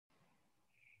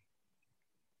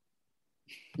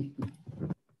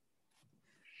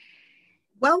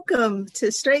Welcome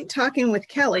to Straight Talking with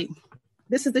Kelly.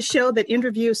 This is the show that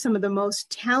interviews some of the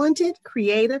most talented,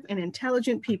 creative, and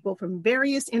intelligent people from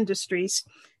various industries,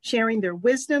 sharing their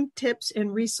wisdom, tips,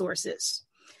 and resources.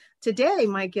 Today,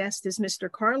 my guest is Mr.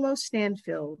 Carlos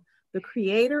Stanfield, the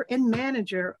creator and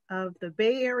manager of the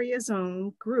Bay Area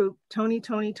Zone group, Toni.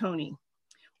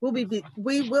 We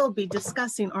will be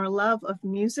discussing our love of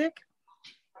music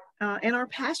and our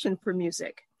passion for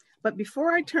music. But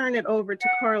before I turn it over to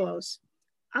Carlos,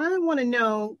 I want to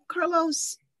know,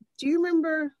 Carlos, do you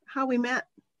remember how we met?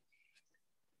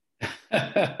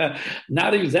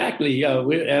 Not exactly.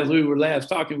 As we were last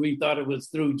talking, we thought it was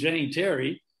through Jane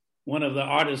Terry, one of the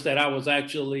artists that I was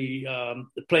actually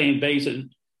playing bass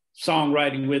and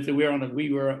songwriting with.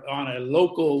 We were on a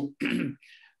local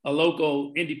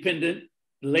independent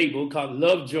label called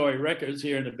Lovejoy Records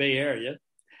here in the Bay Area.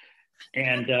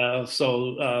 And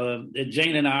so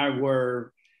Jane and I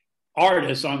were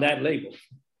artists on that label. Okay.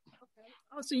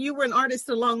 Oh, so you were an artist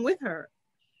along with her?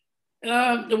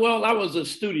 Well, I was a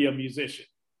studio musician.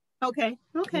 Okay.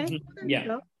 Mm-hmm.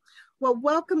 Yeah. Well,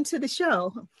 welcome to the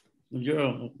show.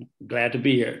 You're glad to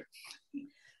be here.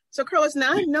 So, Carlos,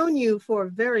 now I've known you for a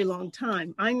very long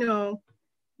time. I know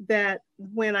that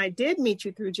when I did meet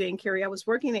you through Jane Carey, I was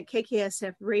working at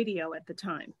KKSF Radio at the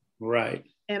time. Right.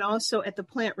 And also at the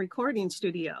Plant Recording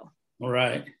Studio.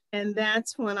 Right. And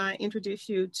that's when I introduced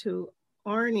you to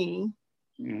Arnie,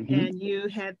 mm-hmm. And you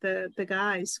had the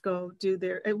guys go do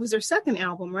it was their second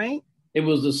album, right? It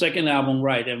was the second album,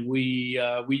 right? And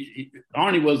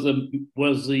Arnie was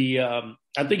the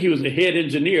I think he was the head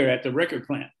engineer at the record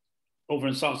plant over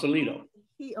in Sausalito.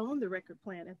 He owned the record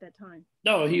plant at that time.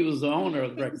 No, he was the owner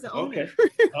of the record. Okay.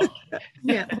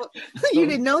 Yeah, well, you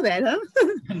didn't know that, huh?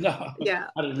 No. Yeah,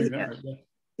 I didn't remember.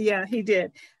 Yeah, he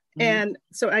did. Mm-hmm. And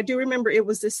so I do remember it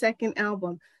was the second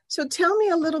album. So tell me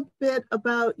a little bit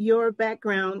about your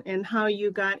background and how you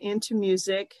got into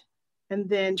music and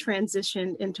then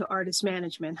transitioned into artist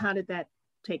management. How did that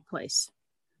take place?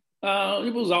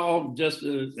 It was all just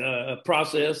a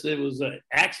process. It was an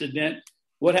accident.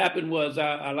 What happened was,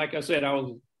 like I said, I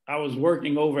was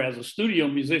working over as a studio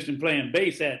musician playing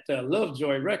bass at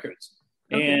Lovejoy Records.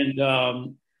 Okay.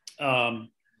 And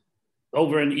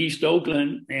over in East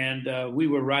Oakland, and we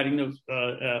were writing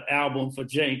the album for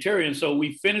Jane Terry. And so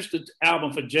we finished the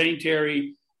album for Jane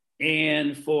Terry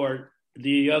and for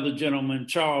the other gentleman,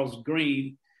 Charles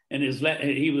Green, and his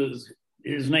name was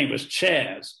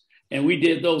Chaz. And we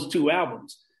did those two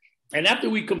albums. And after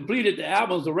we completed the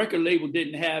albums, the record label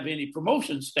didn't have any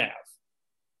promotion staff.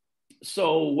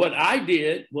 So what I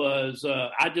did was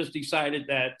I just decided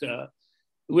that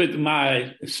with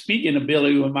my speaking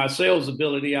ability, with my sales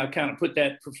ability, I kind of put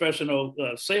that professional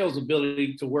sales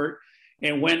ability to work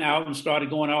and went out and started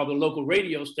going to all the local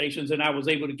radio stations. And I was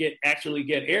able to actually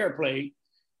get airplay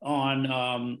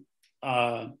on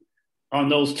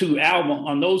those two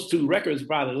records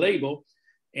by the label.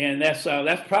 And that's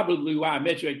probably why I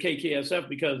met you at KKSF,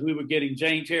 because we were getting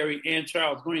Jane Terry and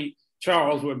Charles Green.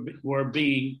 Charles were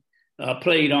being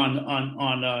played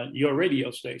on your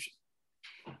radio station.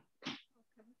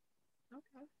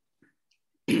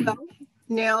 Okay. So,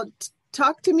 now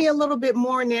talk to me a little bit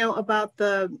more now about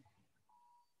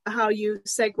how you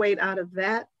segued out of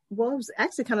that. Well, it was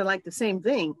actually kind of like the same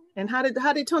thing. And how did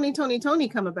Toni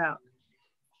come about?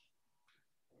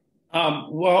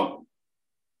 Well,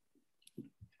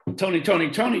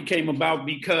 Toni came about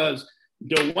because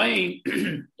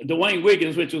Dwayne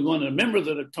Wiggins, which was one of the members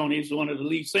of the Tonys, one of the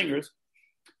lead singers,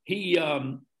 he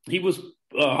was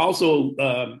also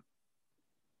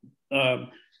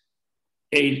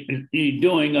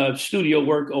doing studio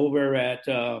work over at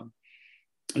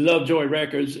Lovejoy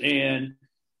Records. And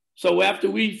so after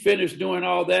we finished doing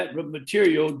all that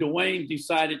material, Dwayne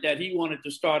decided that he wanted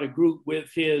to start a group with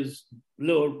his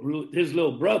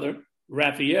little brother,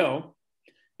 Raphael,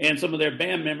 and some of their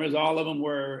band members. All of them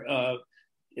were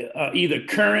either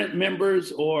current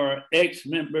members or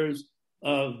ex-members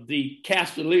of the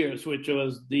Castaliers, which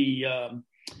was the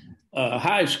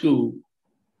high school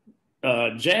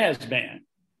jazz band.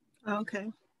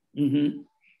 Okay. Mm-hmm.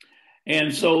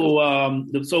 And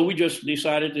so we just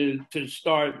decided to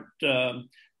start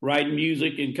writing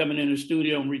music and coming in the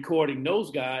studio and recording those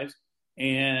guys.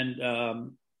 And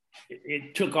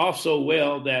it took off so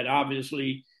well that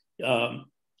obviously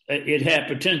it had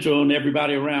potential, and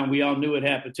everybody around, we all knew it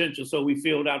had potential. So we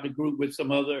filled out the group with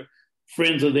some other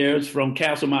friends of theirs from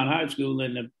Castlemont High School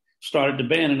and started the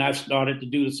band. And I started to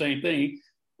do the same thing.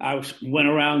 I went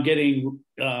around getting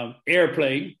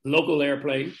airplay, local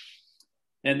airplay.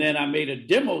 And then I made a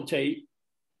demo tape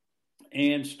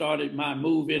and started my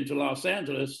move into Los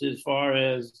Angeles as far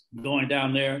as going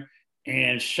down there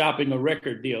and shopping a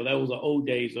record deal. That was the old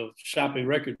days of shopping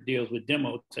record deals with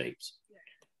demo tapes.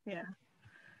 Yeah.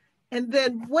 And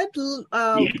then what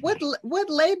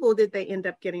label did they end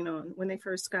up getting on when they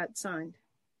first got signed?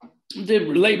 The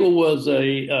label was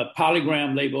a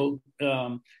polygram label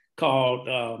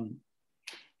called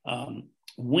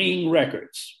Wing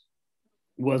Records.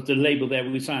 Was the label that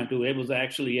we signed to. It was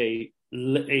actually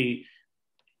a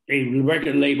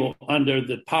record label under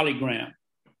the polygram.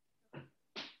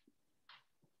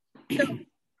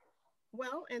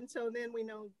 Well, and so then we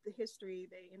know the history.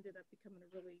 They ended up becoming a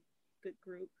really good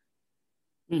group.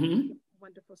 Mm-hmm.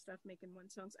 Wonderful stuff, making one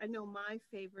songs. I know my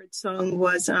favorite song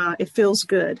was It Feels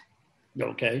Good.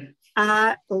 Okay.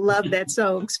 I love that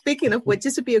song. Speaking of which,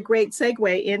 this would be a great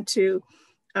segue into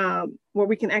where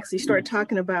we can actually start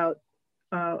talking about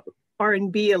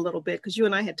R&B a little bit, because you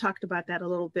and I had talked about that a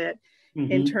little bit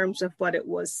in terms of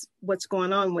what's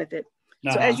going on with it.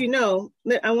 So as you know,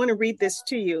 I want to read this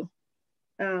to you.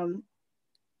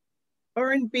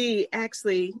 R&B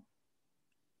actually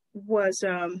was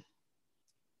the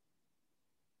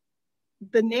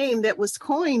name that was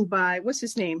coined by, what's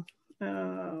his name?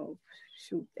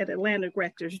 At Atlantic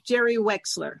Records, Jerry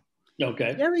Wexler.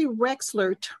 Okay. Jerry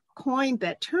Wexler coined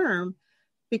that term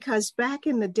because back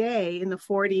in the day, in the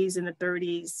 40s and the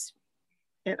 30s,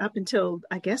 and up until,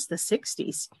 I guess, the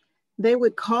 60s, they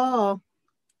would call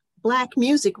Black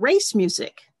music race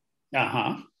music.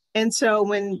 Uh-huh. And so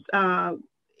when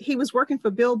he was working for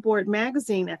Billboard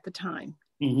magazine at the time,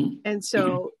 and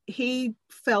so he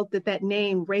felt that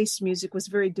name race music was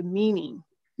very demeaning.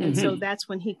 And so that's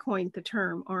when he coined the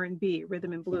term R&B,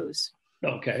 rhythm and blues.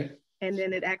 Okay. And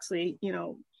then it actually,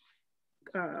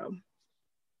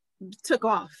 took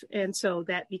off. And so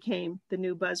that became the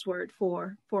new buzzword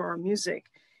for our music.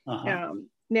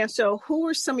 Now, so who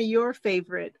are some of your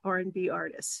favorite R&B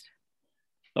artists?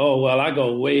 Oh, well, I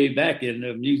go way back in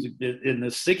the music in the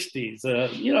 60s.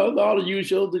 All the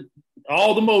usual,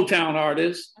 all the Motown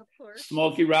artists, of course.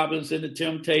 Smokey Robinson, the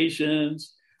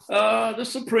Temptations, the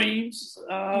Supremes,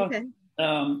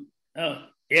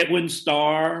 Edwin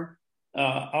Starr,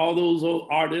 all those old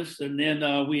artists. And then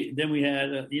we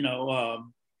had,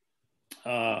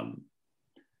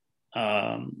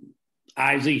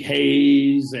 Isaac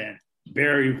Hayes and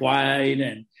Barry White,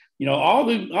 and all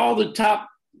the top,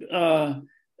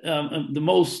 the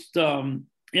most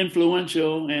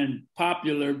influential and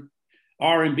popular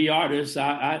R&B artists.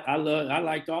 I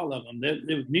liked all of them.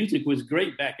 The music was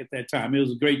great back at that time. It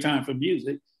was a great time for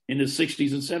music in the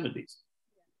 60s and 70s.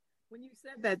 When you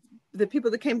said that, the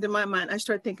people that came to my mind, I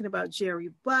started thinking about Jerry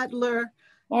Butler.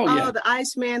 Oh, the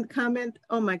Iceman comment.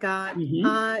 Oh my God.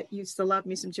 I used to love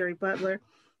me some Jerry Butler.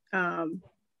 And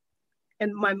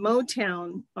my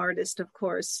Motown artist, of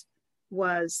course,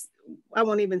 was, I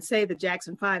won't even say the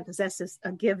Jackson 5 because that's just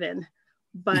a given,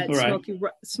 but right.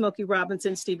 Smokey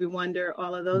Robinson, Stevie Wonder,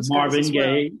 all of those Marvin guys as well.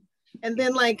 Gaye. And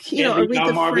then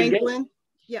Aretha Franklin. Gaye.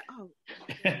 Yeah. Oh,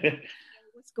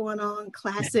 what's going on?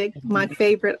 Classic. My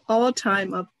favorite all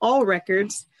time of all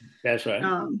records. That's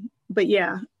right. But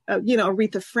yeah,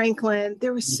 Aretha Franklin.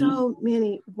 There were so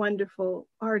many wonderful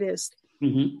artists.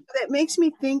 That makes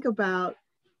me think about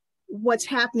what's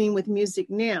happening with music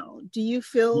now. Do you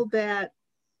feel that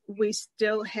we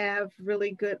still have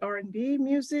really good R&B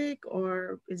music,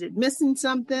 or is it missing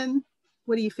something?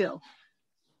 What do you feel?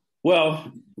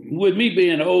 Well, with me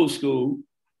being old school,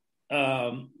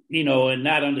 and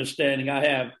not understanding, I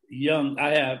have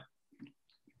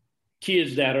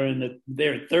kids that are in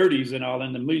their 30s and all,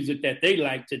 and the music that they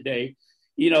like today,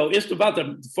 it's about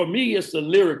for me, it's the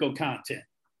lyrical content.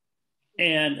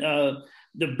 And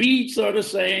the beats are the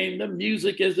same, the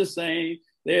music is the same.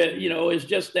 It's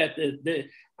just that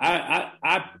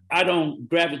I don't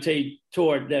gravitate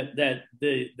toward the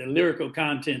lyrical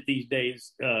content these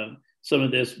days. Some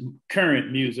of this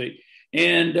current music,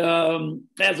 and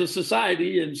as a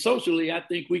society and socially, I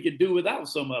think we could do without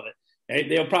some of it.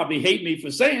 They'll probably hate me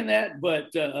for saying that,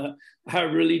 but I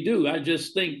really do. I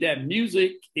just think that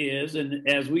music is, and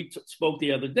as we spoke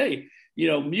the other day,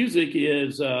 music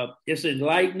is it's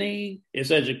enlightening,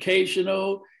 it's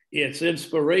educational, it's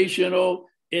inspirational,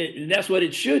 and that's what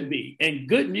it should be. And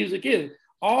good music is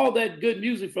all that good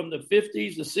music from the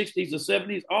 50s, the 60s, the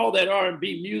 70s, all that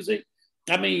R&B music.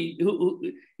 I mean,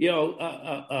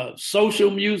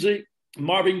 social music,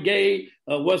 Marvin Gaye,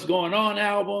 What's Going On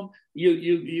album.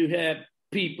 You had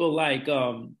people like,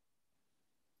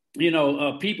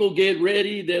 People Get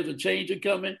Ready, There's a Change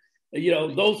Coming.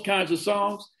 Those kinds of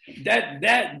songs.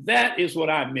 That is what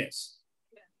I miss.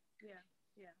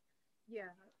 Yeah.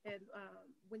 And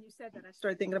When you said that, I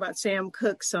started thinking about Sam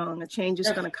Cooke's song, "A Change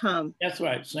Is Gonna Come." That's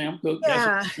right, Sam Cooke.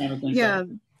 Yeah, That's kind of thing. yeah.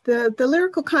 The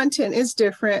lyrical content is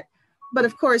different, but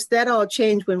of course that all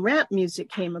changed when rap music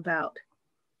came about.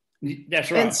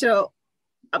 That's right. And so,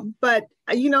 but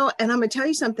you know, and I'm gonna tell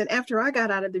you something. After I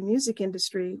got out of the music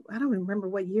industry, I don't remember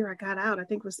what year I got out. I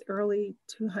think it was the early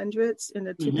 200s, in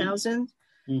the 2000s.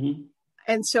 Mm-hmm.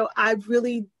 And so I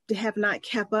really have not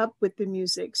kept up with the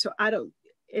music. So I don't.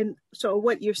 And so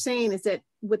what you're saying is that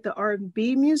with the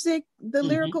R&B music, the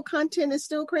lyrical content is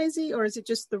still crazy, or is it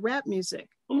just the rap music?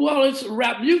 Well, it's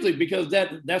rap music because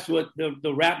that's what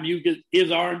the rap music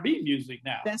is, R&B music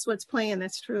now. That's what's playing.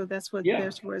 That's true. That's what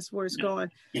that's where it's going.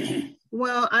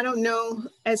 Well, I don't know.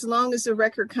 As long as the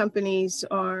record companies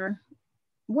are,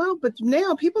 but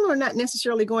now people are not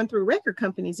necessarily going through record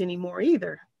companies anymore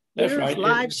either. That's They're right.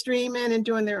 live streaming and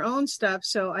doing their own stuff.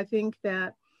 So I think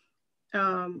that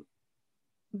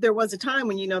there was a time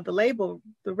when, the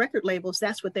record labels,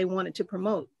 that's what they wanted to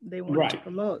promote. They wanted to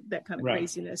promote that kind of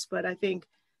craziness. But I think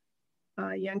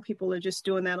young people are just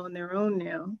doing that on their own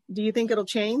now. Do you think it'll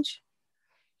change?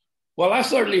 Well, I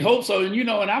certainly hope so. And,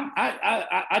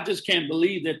 I just can't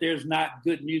believe that there's not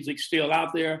good music still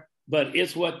out there, but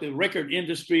it's what the record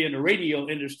industry and the radio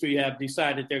industry have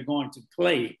decided they're going to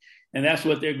play. And that's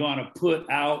what they're going to put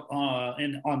out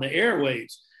on the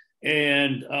airwaves.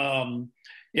 And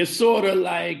it's sort of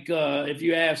like, if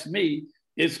you ask me,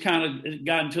 it's kind of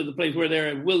gotten to the place where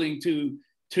they're willing to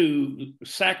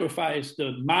sacrifice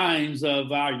the minds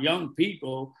of our young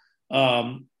people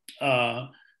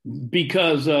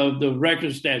because of the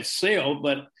records that sell.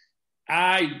 But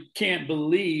I can't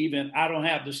believe, and I don't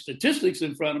have the statistics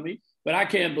in front of me, but I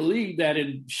can't believe that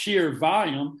in sheer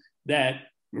volume that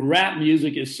rap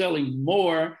music is selling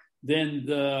more than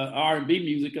the R&B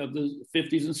music of the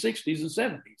 50s and 60s and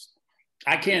 70s.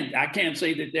 I can't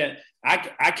say that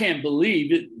I can't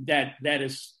believe it, that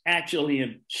is actually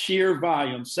in sheer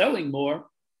volume selling more.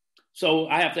 So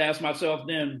I have to ask myself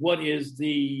then, what is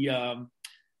the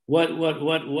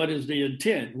what is the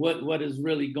intent? What is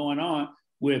really going on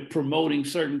with promoting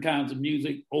certain kinds of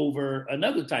music over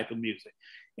another type of music?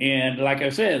 And like I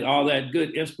said, all that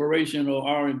good inspirational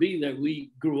R&B that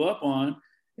we grew up on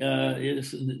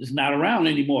is not around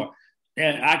anymore.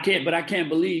 And I can't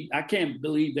believe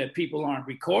that people aren't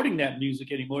recording that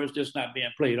music anymore. It's just not being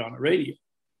played on the radio.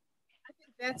 I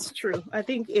think that's true. I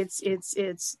think it's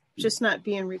just not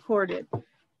being recorded.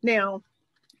 Now,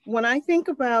 when I think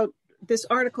about this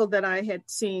article that I had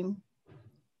seen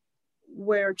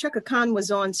where Chaka Khan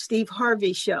was on Steve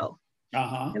Harvey's show,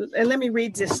 and let me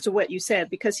read this to what you said,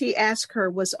 because he asked her,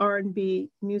 was R&B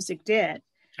music dead?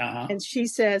 And she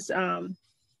says,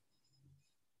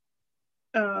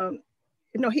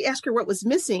 no, he asked her what was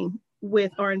missing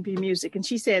with R&B music. And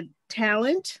she said,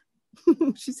 talent.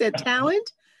 She said,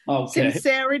 talent,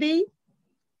 sincerity.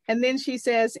 And then she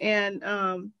says, and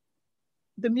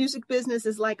the music business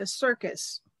is like a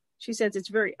circus. She says it's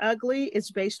very ugly.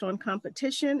 It's based on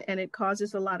competition, and it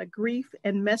causes a lot of grief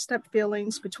and messed up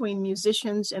feelings between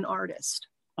musicians and artists.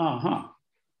 I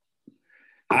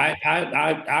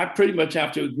pretty much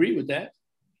have to agree with that.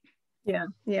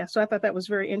 Yeah. So I thought that was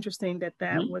very interesting that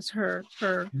was her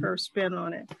spin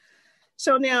on it.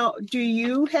 So now, do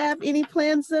you have any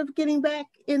plans of getting back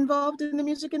involved in the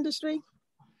music industry?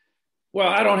 Well,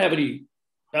 I don't have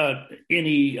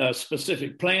any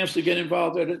specific plans to get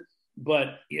involved in it,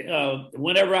 but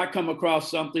whenever I come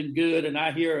across something good and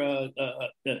I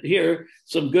hear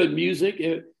some good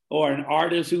music or an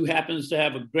artist who happens to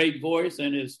have a great voice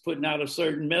and is putting out a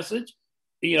certain message,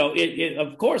 it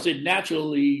of course it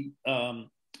naturally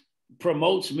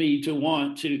promotes me to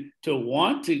want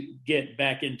to get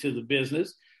back into the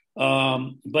business.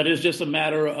 But it's just a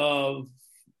matter of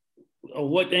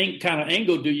what kind of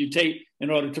angle do you take in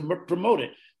order to promote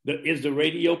it? Is the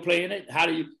radio playing it? How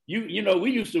do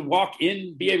we used to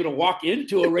be able to walk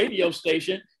into a radio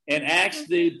station and ask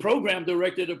the program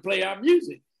director to play our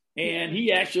music. And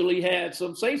he actually had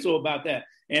some say-so about that.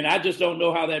 And I just don't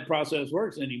know how that process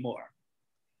works anymore.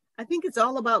 I think it's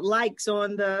all about likes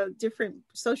on the different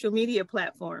social media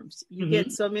platforms. You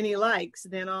get so many likes,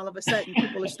 then all of a sudden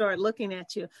people will start looking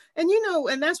at you. And,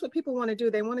 and that's what people want to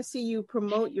do. They want to see you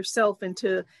promote yourself and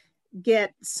to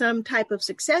get some type of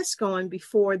success going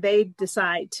before they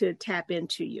decide to tap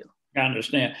into you. I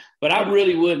understand. But I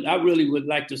really would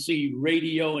like to see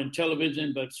radio and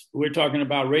television, but we're talking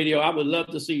about radio. I would love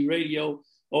to see radio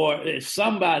or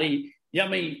somebody,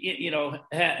 have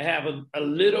a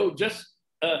little just,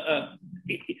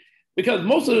 because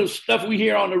most of the stuff we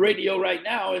hear on the radio right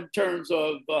now in terms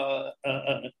of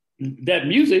that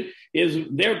music is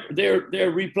they're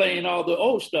replaying all the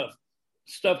old stuff.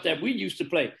 stuff that we used to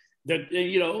play. But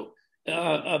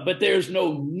there's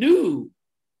no new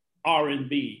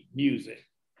R&B music.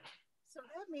 So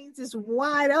that means it's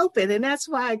wide open, and that's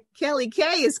why Kelly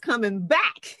K is coming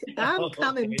back. I'm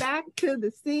coming back to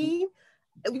the scene,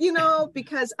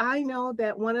 because I know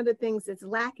that one of the things that's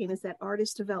lacking is that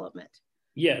artist development.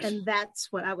 Yes. And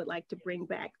that's what I would like to bring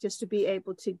back, just to be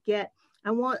able to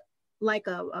I want like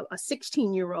a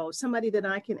 16-year-old, somebody that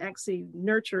I can actually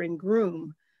nurture and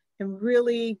groom and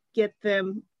really get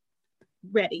them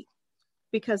ready.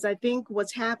 Because I think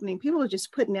what's happening, people are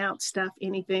just putting out stuff,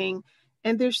 anything,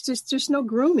 and there's no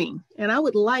grooming. And I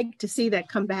would like to see that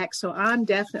come back. So I'm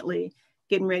definitely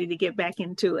getting ready to get back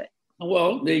into it.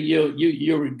 Well,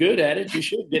 you're good at it. You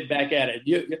should get back at it.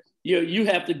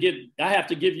 I have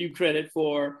to give you credit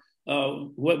for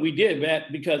what we did,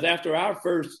 because after our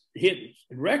first hit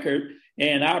record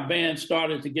and our band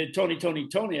started to get Toni,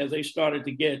 as they started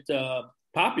to get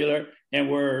popular and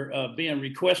were being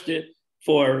requested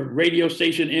for radio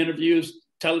station interviews,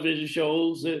 television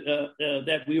shows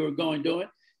that we were doing.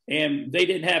 And they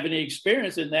didn't have any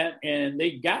experience in that. And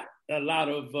they got a lot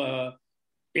of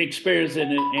experience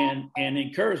and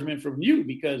encouragement from you,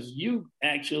 because you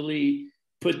actually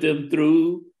put them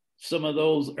through some of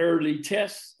those early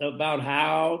tests about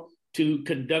how to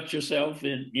conduct yourself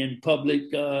in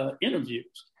public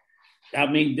interviews. I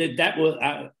mean, that was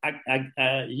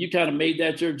you kind of made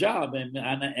that your job, and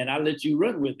I let you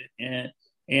run with it.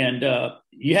 And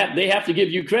they have to give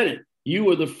you credit. You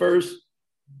were the first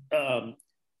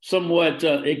somewhat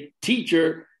a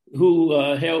teacher who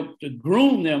helped to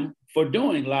groom them for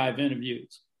doing live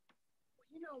interviews.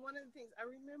 One of the things I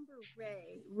remember,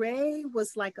 Ray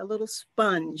was like a little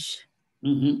sponge.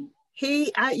 Mm-hmm.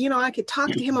 I could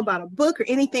talk to him about a book or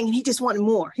anything, and he just wanted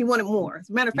more. He wanted more. As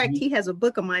a matter of fact, he has a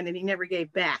book of mine that he never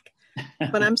gave back.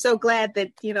 But I'm so glad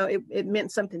that, it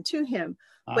meant something to him.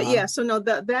 But yeah, so no,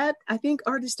 that I think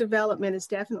artist development is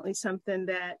definitely something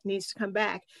that needs to come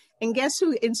back. And guess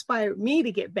who inspired me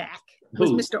to get back?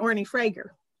 Was Mr. Arnie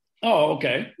Frager. Oh,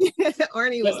 okay.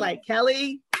 Arnie was like,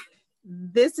 Kelly,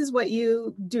 this is what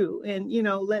you do. And,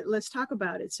 let's talk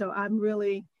about it. So I'm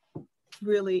really,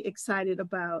 really excited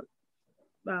about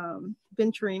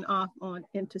venturing off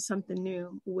into something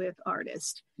new with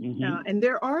artists. Mm-hmm. And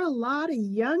there are a lot of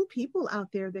young people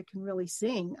out there that can really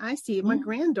sing. I see my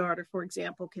granddaughter, for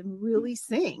example, can really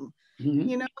sing.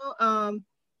 Mm-hmm.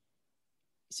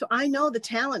 So I know the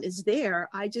talent is there.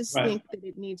 I just think that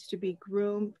it needs to be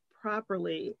groomed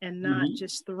properly and not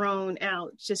just thrown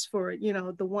out just for,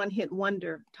 the one-hit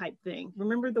wonder type thing.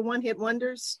 Remember the one-hit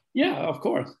wonders? Yeah, of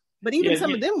course. But even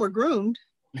some of them were groomed.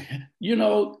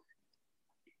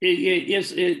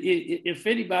 If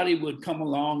anybody would come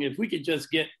along, if we could just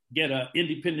get an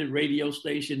independent radio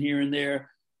station here and there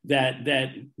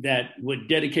that would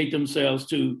dedicate themselves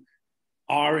to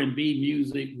R&B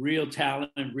music, real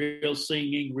talent, real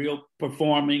singing, real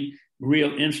performing,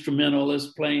 real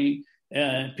instrumentalists playing,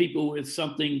 people with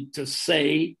something to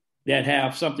say, that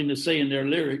have something to say in their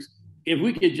lyrics. If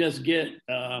we could just get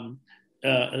a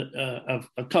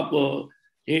couple.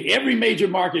 Every major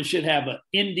market should have an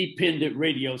independent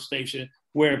radio station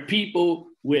where people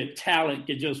with talent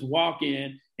can just walk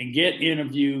in and get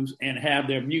interviews and have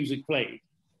their music played.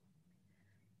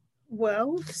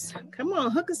 Well, come on,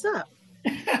 hook us up.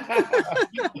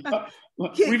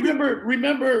 Remember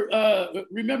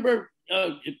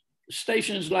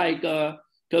stations like,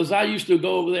 because I used to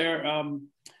go over there.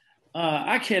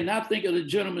 I cannot think of the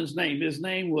gentleman's name. His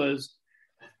name was,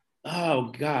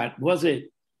 oh God, was it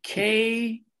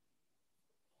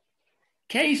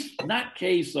not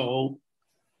K-Soul.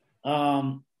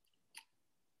 Oh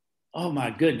my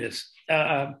goodness.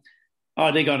 They're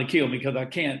going to kill me because I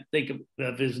can't think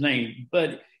of his name.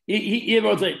 But it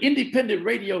was an independent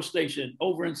radio station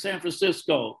over in San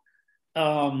Francisco.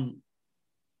 I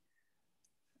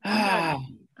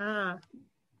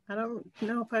don't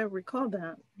know if I recall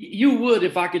that. You would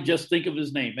if I could just think of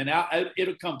his name, and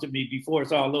it'll come to me before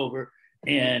it's all over.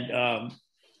 And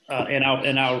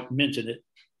I'll mention it.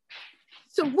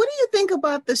 So what do you think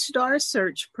about the Star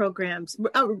Search programs?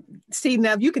 See,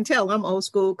 now you can tell I'm old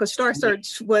school, because Star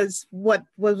Search was what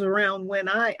was around when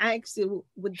I actually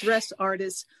would dress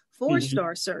artists for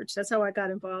Star Search. That's how I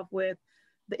got involved with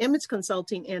the image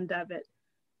consulting end of it.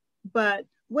 But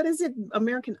what is it?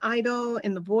 American Idol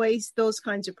and The Voice, those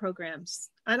kinds of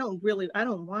programs. I don't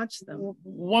watch them.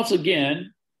 Once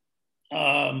again,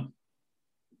 I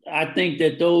think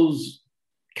that those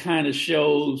kind of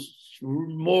shows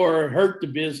more hurt the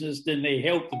business than they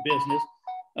help the business.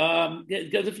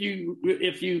 Because if you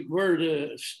were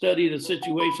to study the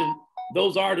situation,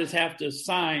 those artists have to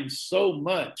sign so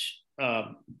much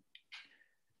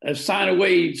sign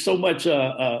away so much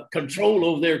control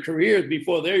over their careers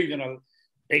before they're even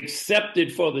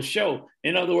accepted for the show.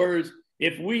 In other words,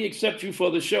 if we accept you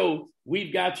for the show,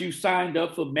 we've got you signed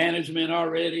up for management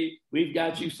already. We've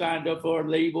got you signed up for a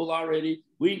label already.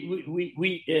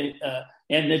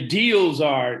 And the deals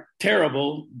are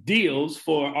terrible deals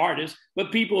for artists,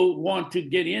 but people want to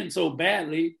get in so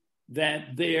badly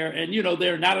that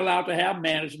they're not allowed to have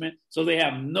management. So they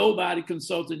have nobody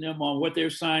consulting them on what they're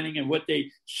signing and what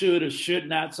they should or should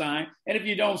not sign. And if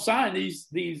you don't sign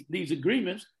these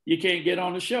agreements, you can't get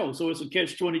on the show. So it's a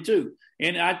catch-22.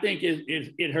 And I think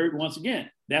it hurt once again.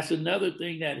 That's another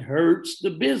thing that hurts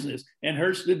the business and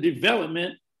hurts the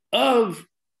development of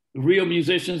real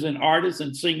musicians and artists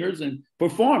and singers and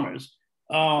performers.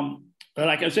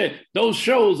 Like I said, those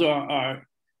shows are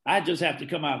I just have to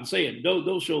come out and say it.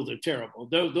 Those shows are terrible.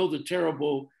 Those are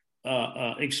terrible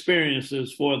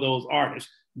experiences for those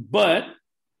artists. But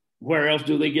where else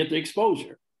do they get the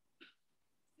exposure?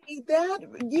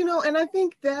 And I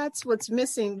think that's what's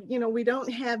missing. We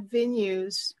don't have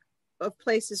venues of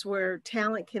places where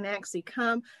talent can actually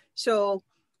come. So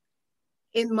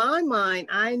in my mind,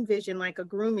 I envision like a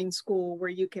grooming school where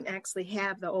you can actually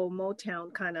have the old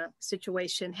Motown kind of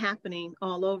situation happening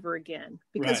all over again,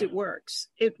 because it works.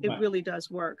 It really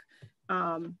does work.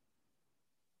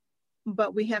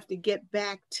 But we have to get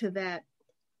back to that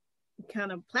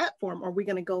kind of platform. Are we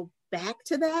going to go back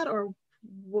to that, or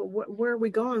where are we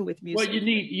going with music? Well, you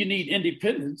need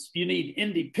independence. You need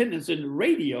independence in the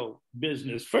radio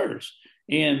business first.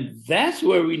 And that's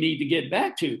where we need to get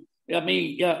back to. I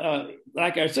mean,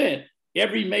 like I said,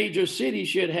 every major city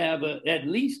should have at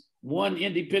least one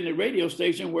independent radio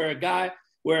station where a guy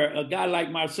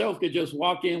like myself could just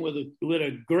walk in with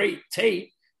a great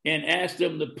tape and ask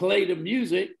them to play the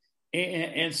music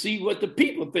and see what the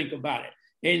people think about it.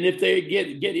 And if they get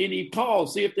any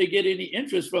calls, see if they get any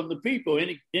interest from the people.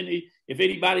 If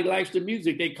anybody likes the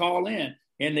music, they call in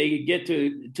and they get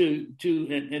to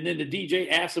and then the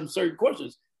DJ asks them certain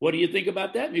questions. What do you think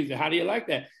about that music? How do you like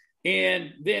that?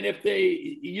 And then if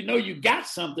you got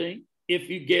something if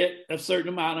you get a certain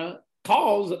amount of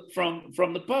calls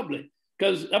from the public.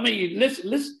 Because I mean,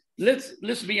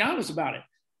 let's be honest about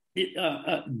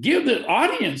it. Give the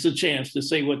audience a chance to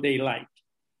say what they like.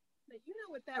 You know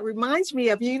what that reminds me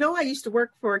of? I used to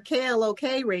work for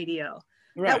KLOK radio.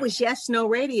 Right. That was yes, no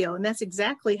radio. And that's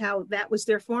exactly how that was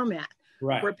their format.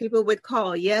 Right. Where people would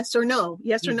call yes or no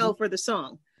for the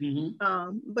song.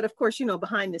 Mm-hmm. But of course,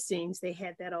 behind the scenes, they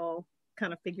had that all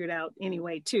kind of figured out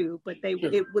anyway, too. But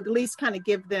it would at least kind of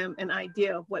give them an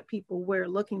idea of what people were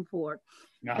looking for.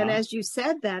 Uh-huh. And as you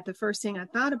said that, the first thing I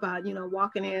thought about,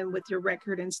 walking in with your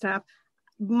record and stuff,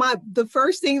 the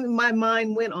first thing my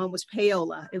mind went on was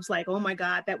payola. It was like, oh my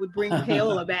God, that would bring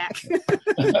payola back.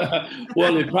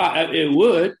 Well, it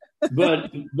would,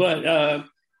 but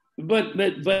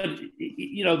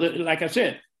like I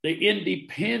said, the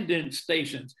independent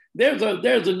stations.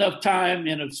 There's enough time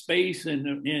and a space and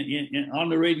on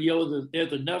the radio.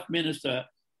 There's enough minutes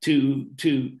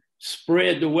to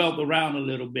spread the wealth around a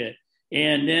little bit.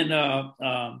 And then,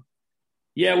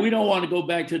 we don't want to go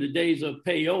back to the days of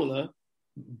payola,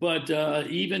 but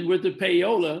even with the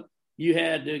payola, you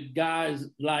had the guys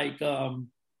like all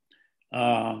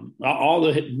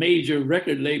the major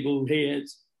record label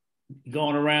heads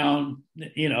going around,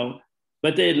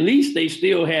 but at least they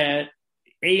still had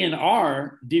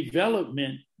A&R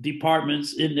development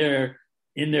departments in their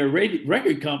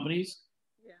record companies.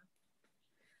 Yeah.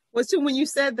 Well, so when you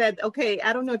said that, okay,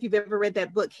 I don't know if you've ever read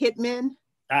that book, Hitmen.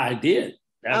 I did.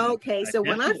 So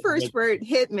when I first read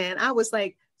Hitmen, I was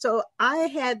like, so I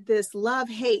had this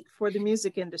love-hate for the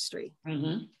music industry.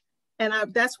 Mm-hmm.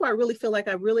 And that's why I really feel like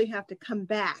I really have to come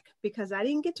back, because I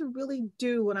didn't get to really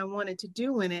do what I wanted to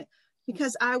do in it,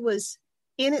 because I was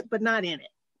in it, but not in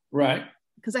it. Right.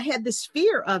 Because I had this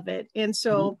fear of it. And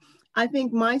so I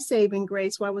think my saving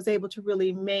grace, where I was able to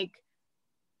really make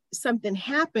something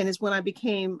happen, is when I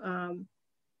became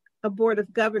a board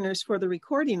of governors for the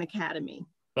Recording Academy.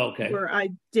 Okay. Where I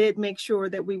did make sure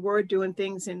that we were doing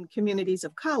things in communities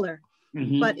of color.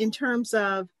 Mm-hmm. But in terms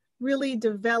of really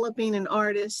developing an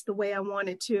artist the way I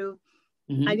wanted to,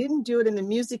 mm-hmm. I didn't do it in the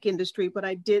music industry, but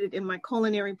I did it in my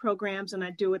culinary programs, and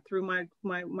I do it through my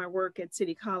work at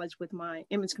City College with my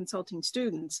image consulting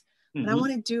students. Mm-hmm. But I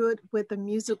want to do it with a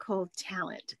musical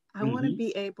talent. I mm-hmm. want to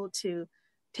be able to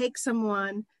take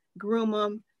someone, groom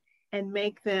them, and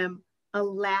make them a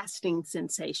lasting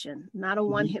sensation, not a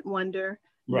one-hit wonder,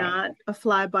 right. Not a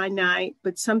fly-by-night,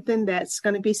 but something that's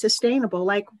going to be sustainable,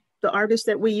 like the artists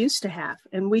that we used to have.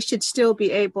 And we should still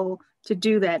be able to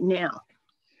do that now.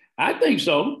 I think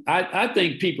so. I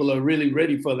think people are really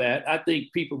ready for that. I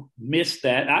think people miss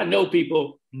that. I know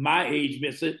people my age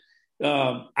miss it.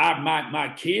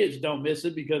 My kids don't miss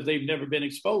it because they've never been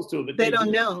exposed to it. But they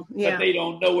don't know. Yeah. But they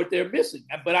don't know what they're missing.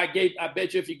 But I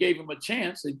bet you if you gave them a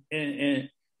chance and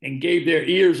gave their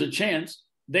ears a chance,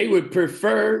 they would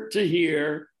prefer to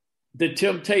hear the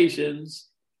Temptations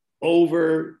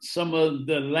over some of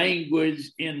the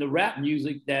language in the rap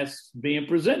music that's being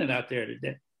presented out there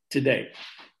today.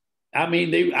 I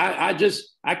mean, I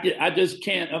just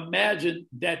can't imagine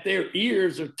that their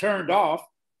ears are turned off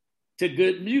to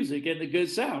good music and the good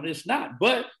sound. It's not,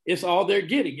 but it's all they're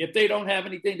getting. If they don't have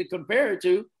anything to compare it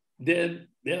to, then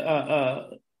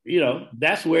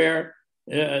that's where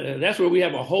we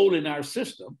have a hole in our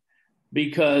system,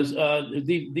 because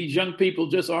these young people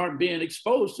just aren't being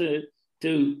exposed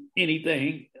to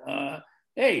anything.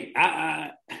 Hey,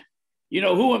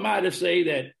 who am I to say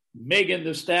that Megan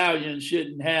Thee Stallion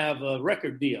shouldn't have a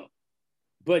record deal?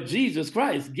 But Jesus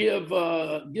Christ, give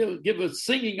a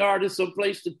singing artist some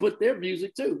place to put their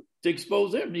music to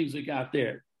expose their music out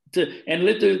there, and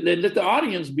let the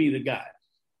audience be the guide.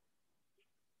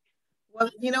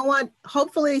 Well, you know what?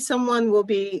 Hopefully someone will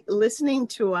be listening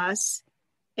to us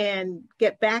and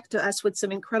get back to us with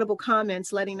some incredible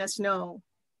comments, letting us know,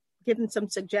 giving some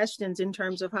suggestions in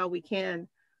terms of how we can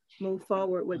move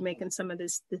forward with making some of the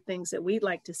things that we'd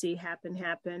like to see happen.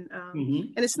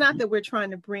 And it's not that we're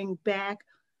trying to bring back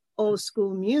old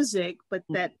school music, but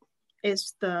that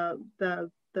is the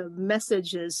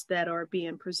messages that are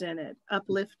being presented,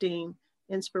 uplifting,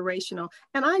 inspirational.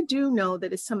 And I do know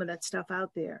that it's some of that stuff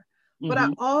out there, but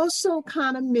I also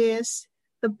kind of miss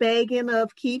the begging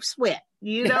of Keith Sweat,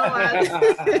 Well,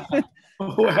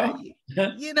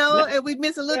 and we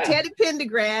miss a little Teddy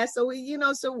Pendergrass. So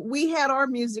we had our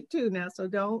music too now. So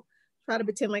don't try to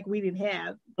pretend like we didn't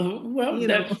have.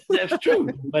 That's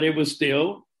true. But it was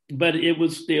still. It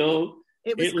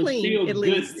was clean. At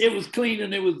least it was clean,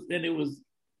 and it was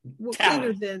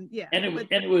cleaner than and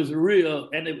it was real,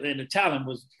 and the talent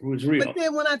was real. But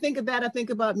then when I think of that, I think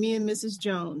about Me and Mrs.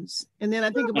 Jones, and then I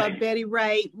think about Betty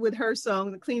Wright with her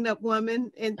song, "The Clean Up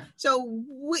Woman," and so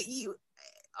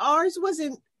ours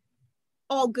wasn't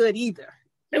all good either.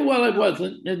 Well, it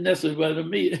wasn't necessarily to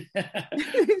me.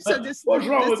 So what's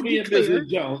wrong with Me and Mrs.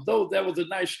 Jones? That was a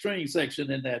nice string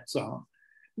section in that song.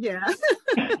 Yeah.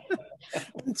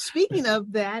 Speaking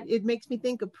of that, it makes me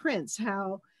think of Prince,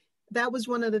 how that was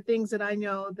one of the things that I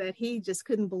know that he just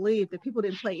couldn't believe that people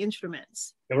didn't play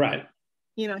instruments. Right.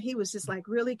 He was just like,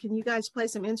 really, can you guys play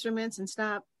some instruments and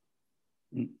stop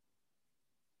doing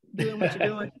what you're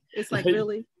doing? It's like,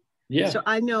 really? Yeah. So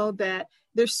I know that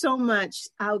there's so much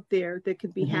out there that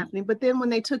could be happening. But then when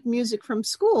they took music from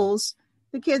schools,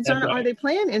 the kids are they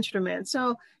playing instruments?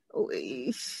 So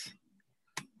it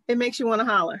makes you want to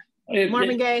holler.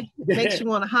 Marvin Gaye makes you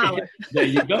want to holler. There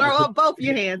you go. Throw up both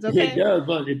your hands, okay? It does,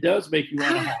 but it does make you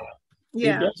want to holler.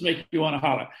 Yeah. It does make you want to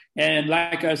holler. And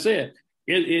like I said,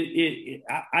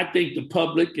 I think the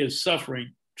public is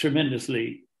suffering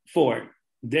tremendously for it.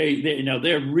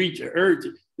 They're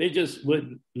urgent. They just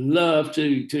would love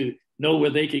to know where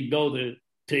they can go to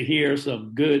hear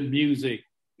some good music.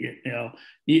 The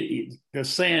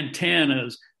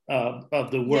Santanas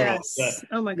of the world. Yes.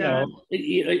 Oh my God.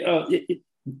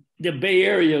 The Bay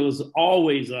Area was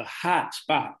always a hot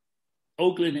spot,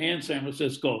 Oakland and San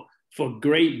Francisco, for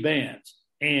great bands,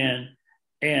 and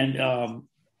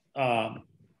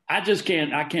I just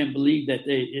can't believe that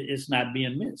it's not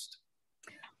being missed.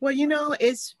 Well,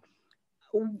 it's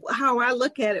how I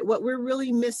look at it. What we're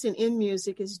really missing in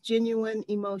music is genuine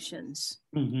emotions,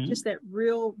 just that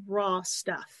real raw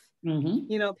stuff.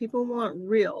 People want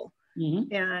real,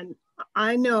 and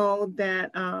I know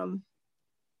that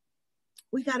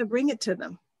we got to bring it to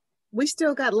them. We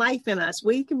still got life in us.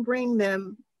 We can bring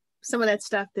them some of that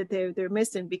stuff that they're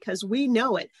missing, because we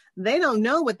know it. They don't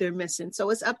know what they're missing. So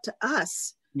it's up to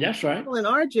us. That's right. People in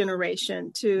our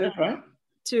generation to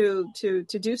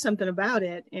do something about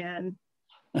it. And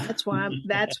that's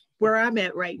where I'm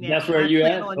at right now. That's where you're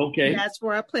at? Okay. That's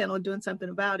where I plan on doing something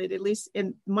about it, at least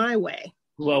in my way.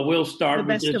 Well, we'll start the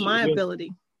best of my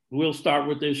ability. We'll start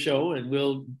with this show, and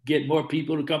we'll get more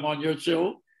people to come on your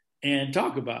show and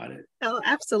talk about it. Oh,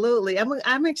 absolutely.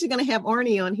 I'm actually going to have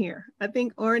Arnie on here. I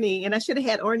think Arnie, and I should have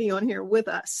had Arnie on here with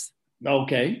us.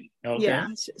 Okay. Yeah.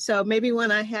 So maybe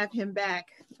when I have him back,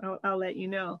 I'll let you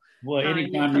know. Well,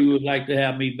 anytime you would like to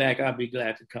have me back, I'll be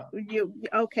glad to come.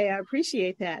 Okay. I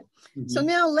appreciate that. So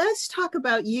now let's talk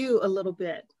about you a little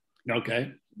bit.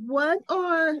 Okay. What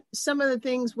are some of the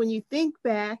things when you think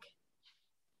back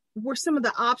were some of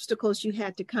the obstacles you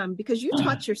had to come? Because you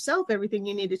taught yourself everything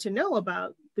you needed to know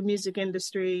about the music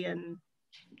industry. And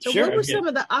so Sure, what were some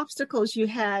of the obstacles you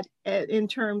had in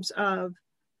terms of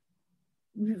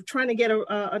trying to get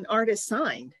an artist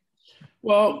signed?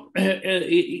 Well,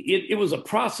 it was a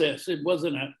process. It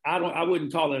wasn't I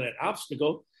wouldn't call it an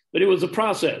obstacle, but it was a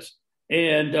process.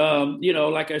 And,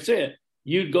 like I said,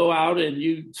 you'd go out and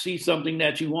you see something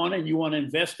that you want and you want to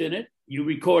invest in it. You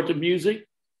record the music.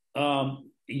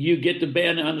 You get the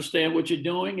band to understand what you're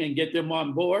doing and get them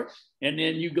on board. And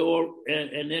then you go,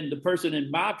 and then the person in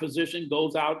my position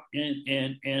goes out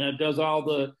and does all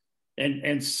the,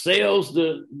 and sells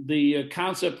the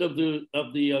concept of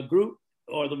the group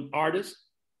or the artist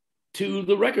to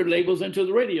the record labels and to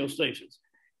the radio stations.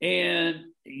 And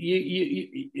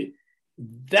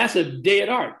that's a dead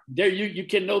art. There, you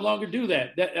can no longer do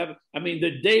that.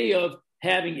 The day of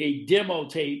having a demo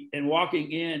tape and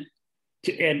walking in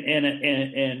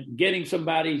and getting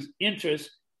somebody's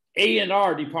interest,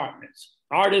 A&R departments,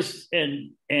 artists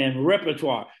and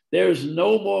repertoire. There's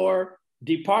no more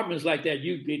departments like that.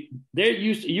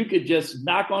 You could just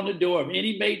knock on the door of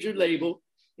any major label,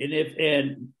 and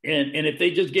if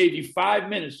they just gave you 5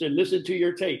 minutes to listen to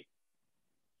your tape,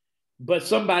 but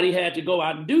somebody had to go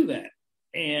out and do that,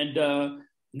 and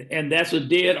that's a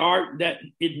dead art.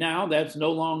 That's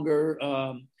no longer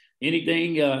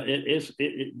anything.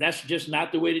 That's just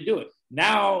not the way to do it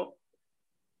now.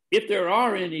 If there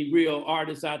are any real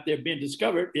artists out there being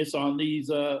discovered, it's on these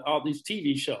all these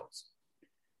TV shows.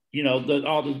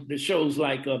 All the shows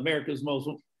like America's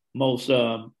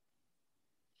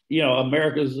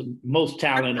America's Most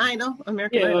Talented. I know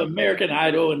American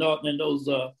Idol and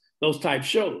those type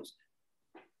shows.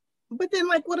 But then,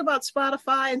 what about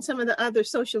Spotify and some of the other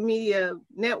social media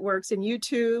networks and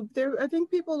YouTube? I think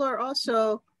people are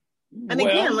also, and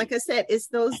again, like I said, it's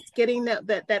those getting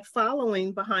that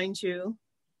following behind you.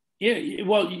 Yeah,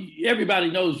 well,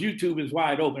 everybody knows YouTube is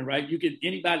wide open, right?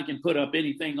 Anybody can put up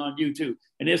anything on YouTube,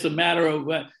 and it's a matter of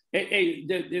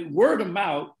the word of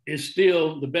mouth is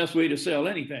still the best way to sell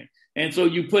anything. And so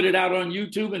you put it out on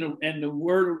YouTube, and the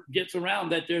word gets around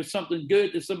that there's something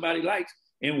good that somebody likes,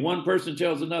 and one person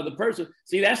tells another person.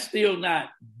 See, that's still not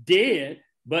dead,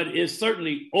 but it's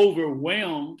certainly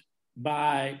overwhelmed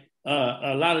by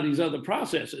a lot of these other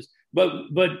processes. But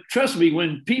trust me,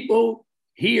 when people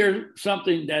hear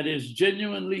something that is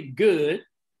genuinely good,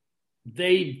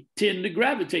 they tend to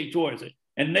gravitate towards it.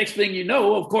 And next thing you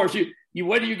know, of course,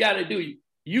 what do you got to do?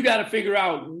 You got to figure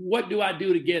out, what do I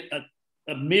do to get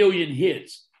a million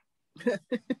hits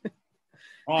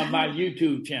on my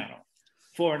YouTube channel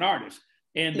for an artist?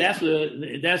 And that's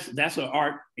an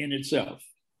art in itself.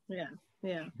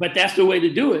 Yeah. But that's the way to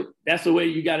do it. That's the way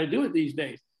you got to do it these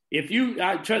days. If you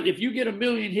get a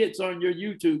million hits on your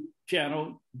YouTube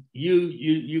channel,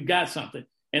 you got something,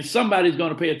 and somebody's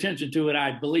going to pay attention to it.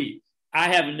 I believe. I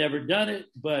haven't never done it,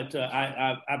 but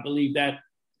I believe that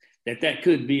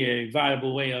could be a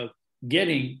viable way of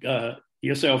getting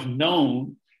yourself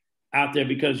known out there,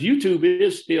 because YouTube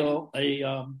is still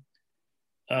a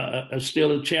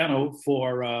channel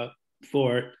for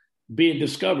being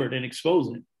discovered and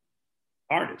exposing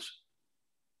artists.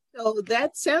 So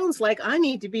that sounds like I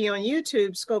need to be on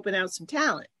YouTube scoping out some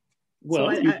talent.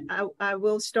 Well, so I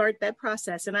will start that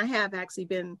process, and I have actually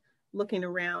been looking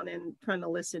around and trying to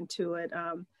listen to it.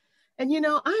 And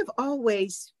I've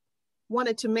always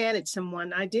wanted to manage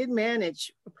someone. I did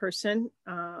manage a person,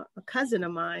 a cousin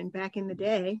of mine back in the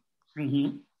day.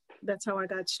 Mm-hmm. That's how I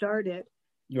got started.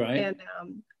 Right. And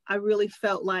I really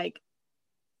felt like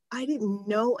I didn't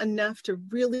know enough to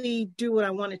really do what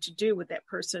I wanted to do with that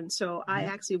person. So mm-hmm. I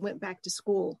actually went back to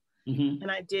school. Mm-hmm. And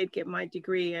I did get my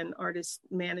degree in artist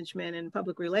management and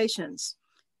public relations.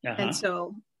 Uh-huh. And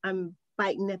so I'm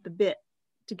biting at the bit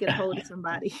to get a hold of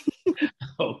somebody.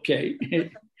 Okay. And,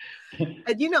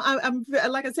 I'm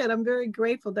like I said, I'm very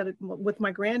grateful that with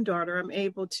my granddaughter, I'm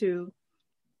able to,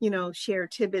 share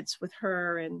tidbits with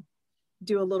her and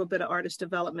do a little bit of artist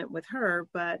development with her.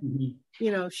 But,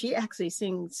 mm-hmm. She actually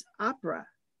sings opera.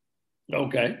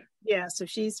 Okay. Yeah. So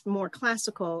she's more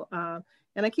classical.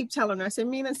 And I keep telling her, I said,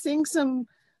 Mina, sing some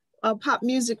pop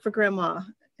music for grandma.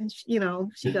 And she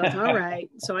goes, all right.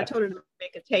 So I told her to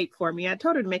make a tape for me. I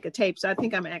told her to make a tape. So I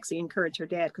think I'm actually encourage her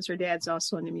dad, because her dad's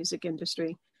also in the music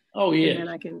industry. Oh, yeah. And then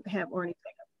I can have Orny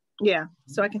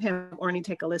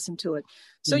take a listen to it.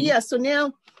 So, mm-hmm. So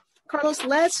now, Carlos,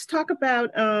 let's talk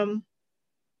about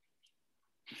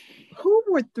who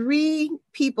were 3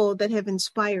 people that have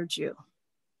inspired you?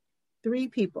 3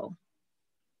 people.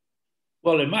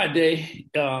 Well, in my day,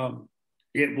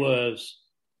 it was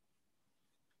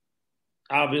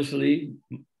obviously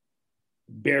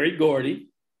Berry Gordy.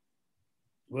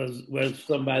 was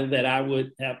somebody that I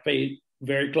would have paid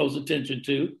very close attention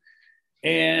to.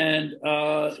 And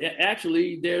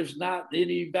actually, there's not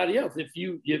anybody else. If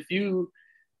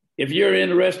you're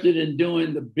interested in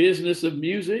doing the business of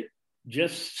music,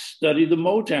 just study the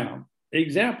Motown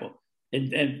example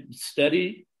and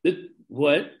study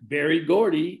what Berry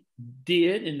Gordy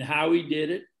did and how he did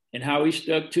it and how he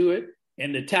stuck to it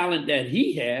and the talent that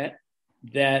he had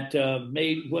that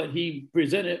made what he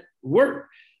presented work.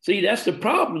 See, that's the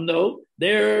problem, though.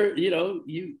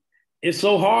 It's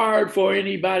so hard for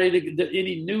anybody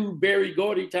any new Berry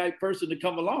Gordy type person to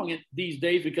come along these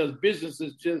days because business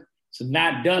is just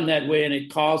not done that way, and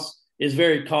it's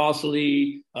very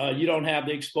costly. You don't have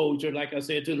the exposure, like I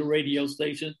said, to the radio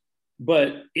station.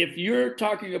 But if you're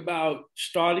talking about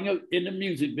starting in the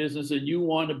music business and you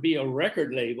want to be a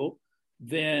record label,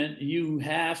 then you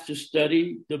have to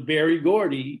study the Berry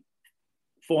Gordy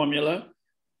formula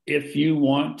if you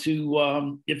want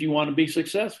to be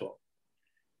successful.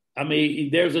 I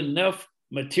mean, there's enough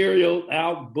material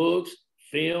out, books,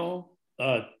 film,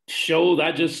 shows.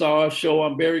 I just saw a show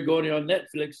on Berry Gordy on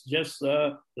Netflix just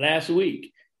last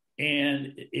week,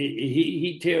 and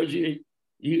he tells you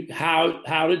how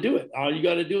to do it. All you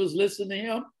got to do is listen to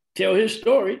him, tell his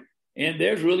story, and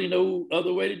there's really no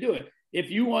other way to do it. If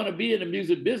you want to be in the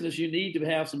music business, you need to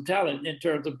have some talent in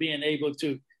terms of being able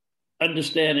to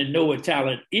understand and know what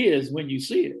talent is when you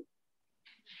see it.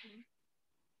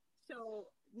 So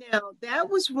now that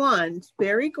was one,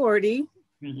 Berry Gordy.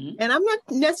 Mm-hmm. And I'm not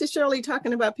necessarily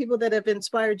talking about people that have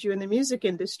inspired you in the music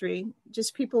industry,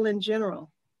 just people in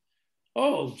general.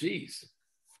 Oh, geez.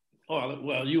 Oh,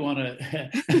 well, you want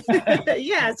to...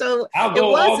 Yeah, so I'll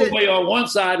go all the way on one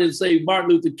side and say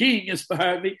Martin Luther King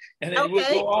inspired me, and then we'll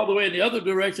go all the way in the other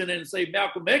direction and say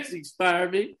Malcolm X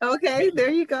inspired me. Okay, there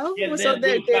you go. And so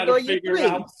there go your three.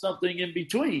 Out something in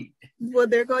between. Well,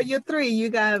 there go your three. You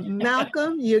got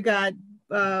Malcolm, you got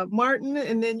Martin,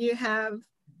 and then you have...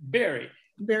 Berry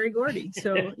Gordy.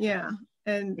 So, yeah.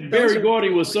 And Berry Gordy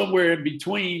was somewhere in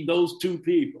between those two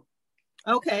people.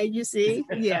 Okay, you see,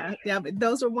 yeah, but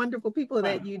those are wonderful people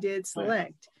that you did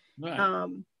select. Right.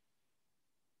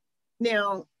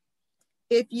 Now,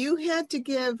 if you had to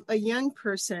give a young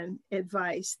person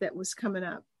advice that was coming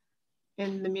up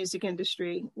in the music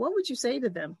industry, what would you say to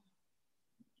them?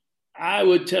 I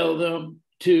would tell them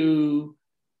to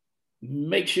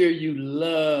make sure you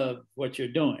love what you're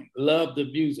doing, love the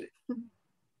music,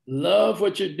 love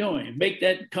what you're doing, make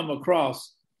that come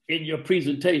across in your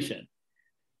presentation.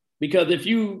 Because if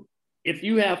you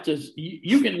have to,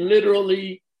 you can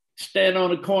literally stand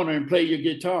on a corner and play your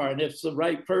guitar. And if the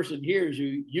right person hears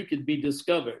you, you can be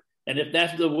discovered. And if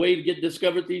that's the way to get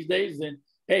discovered these days, then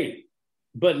hey,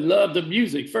 but love the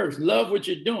music first. Love what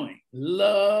you're doing.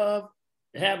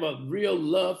 Have a real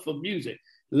love for music.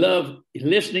 Love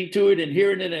listening to it and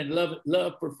hearing it and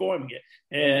love performing it.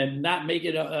 And not make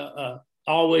it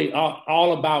always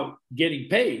all about getting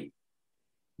paid.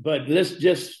 But let's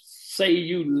just say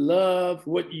you love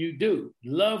what you do,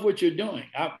 love what you're doing.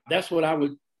 That's what I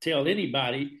would tell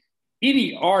anybody,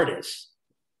 any artist.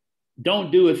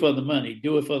 Don't do it for the money,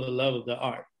 do it for the love of the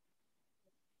art.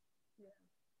 Yeah.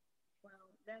 Well,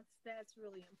 that's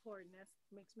really important. That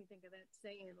makes me think of that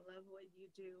saying, love what you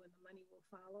do and the money will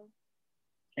follow.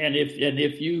 And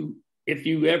if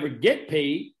you ever get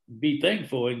paid, be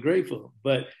thankful and grateful,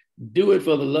 but do it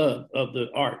for the love of the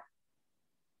art.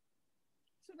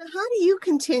 How do you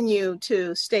continue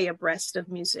to stay abreast of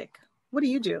music? What do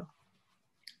you do?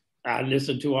 I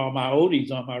listen to all my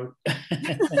oldies on my...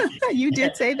 You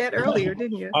did say that earlier,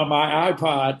 didn't you? On my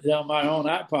iPod, on my own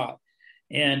iPod.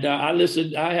 And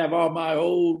I have all my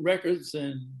old records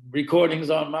and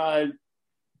recordings on my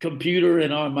computer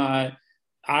and on my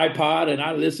iPod, and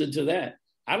I listen to that.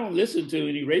 I don't listen to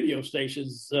any radio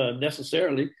stations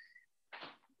necessarily.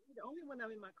 When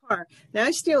I'm in my car. Now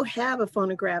I still have a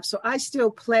phonograph, so I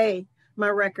still play my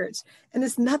records. And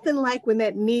it's nothing like when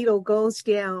that needle goes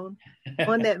down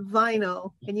on that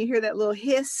vinyl and you hear that little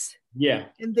hiss. Yeah.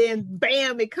 And then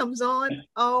bam, it comes on.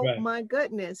 Oh right. My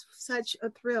goodness. Such a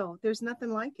thrill. There's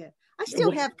nothing like it. I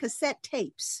still have cassette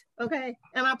tapes. Okay.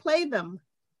 And I play them.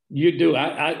 You do.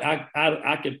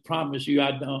 I can promise you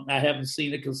I haven't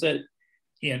seen a cassette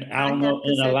in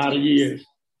a lot of years.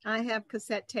 I have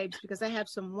cassette tapes because I have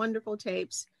some wonderful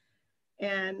tapes,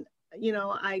 and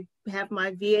I have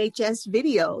my VHS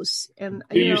videos. And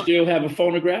do you still have a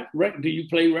phonograph? Do you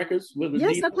play records with?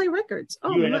 Yes, I play records.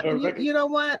 Oh, you know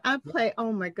what? I play.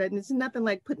 Oh my goodness, nothing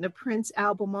like putting a Prince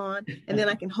album on, and then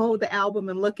I can hold the album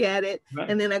and look at it,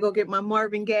 right. And then I go get my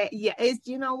Marvin Gaye. Yeah,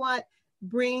 you know what?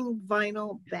 Bring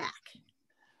vinyl back.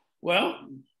 Well,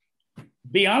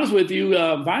 be honest with you,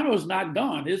 vinyl is not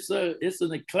gone. It's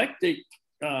an eclectic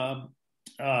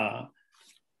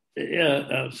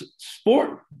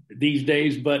sport these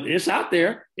days, but it's out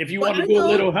there if you Well, want to I do a know.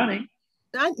 little hunting.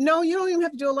 No, you don't even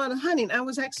have to do a lot of hunting. I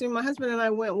was actually, my husband and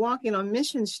I went walking on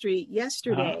Mission Street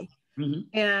yesterday,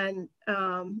 and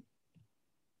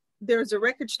there's a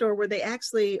record store where they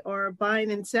actually are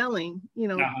buying and selling. You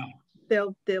know,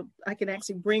 they'll I can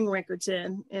actually bring records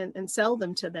in and sell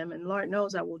them to them. And Lord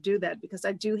knows I will do that, because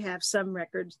I do have some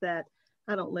records that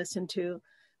I don't listen to.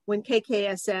 When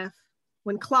KKSF,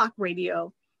 when Clock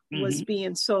Radio was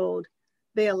being sold,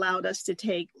 they allowed us to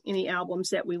take any albums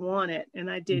that we wanted. And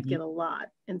I did get a lot.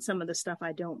 And some of the stuff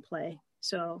I don't play.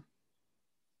 So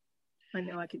I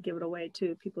know I could give it away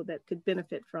to people that could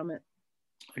benefit from it.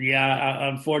 Yeah,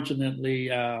 unfortunately,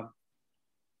 I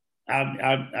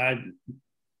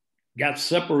got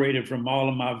separated from all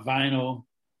of my vinyl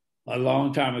a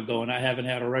long time ago, and I haven't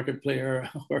had a record player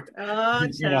or I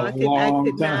could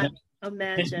not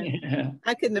imagine. Yeah.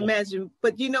 I couldn't imagine.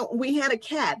 But you know, we had a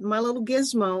cat, my little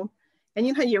Gizmo, and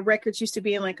you know how your records used to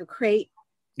be in like a crate.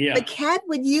 Yeah. The cat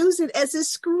would use it as a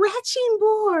scratching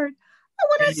board. And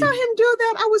when I saw him do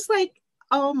that, I was like,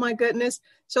 oh my goodness.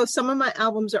 So some of my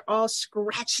albums are all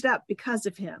scratched up because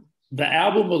of him. The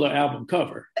album or the album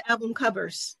cover? The album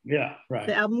covers. Yeah, right.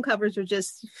 The album covers are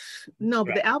just, but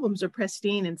the albums are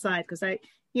pristine inside, because I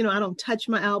don't touch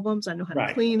my albums. I know how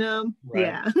to clean them. Right.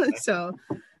 Yeah. So,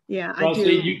 yeah, well, I do.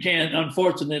 See,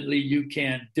 unfortunately, you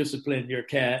can't discipline your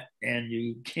cat, and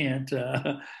you can't.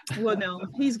 Well, no,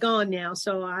 he's gone now,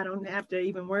 so I don't have to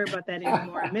even worry about that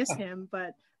anymore. I miss him,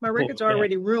 but my records are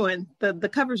already ruined. The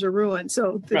covers are ruined,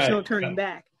 so there's no turning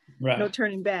back. Right. No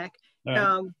turning back.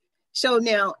 Right. So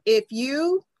now, if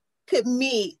you could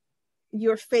meet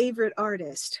your favorite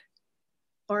artist,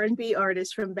 R&B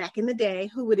artist from back in the day,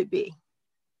 who would it be?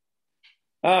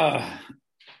 I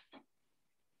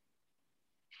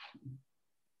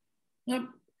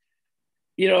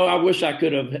wish I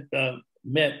could have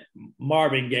met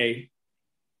Marvin Gaye,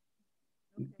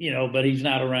 but he's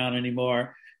not around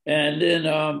anymore. And then,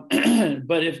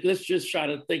 but let's just try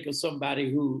to think of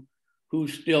somebody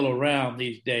who's still around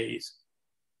these days.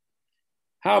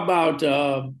 How about,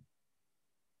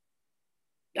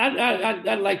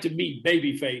 I'd like to meet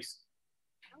Babyface.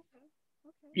 Okay.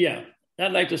 Yeah,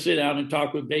 I'd like to sit down and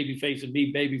talk with Babyface and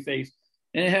meet Babyface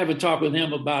and have a talk with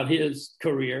him about his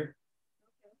career.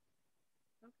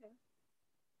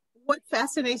 What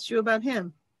fascinates you about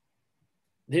him?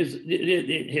 His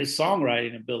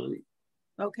songwriting ability.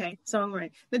 Okay,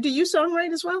 songwriting. Now, do you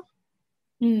songwrite as well?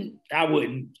 I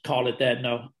wouldn't call it that,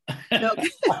 no. Okay.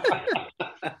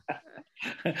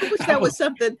 I wish that was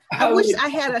something. I wish I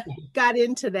had got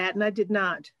into that, and I did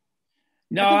not.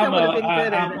 No,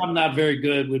 I'm not very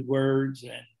good with words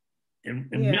and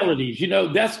melodies.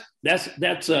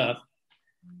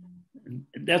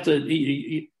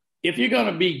 If you're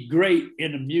going to be great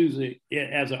in the music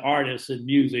as an artist in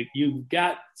music, you've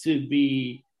got to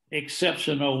be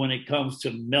exceptional when it comes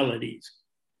to melodies.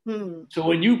 So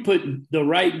when you put the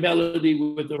right melody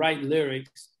with the right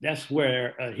lyrics, that's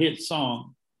where a hit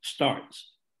song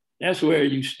starts. That's where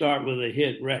you start with a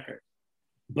hit record.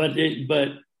 But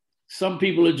some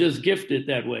people are just gifted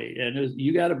that way, and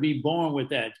you got to be born with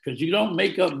that, because you don't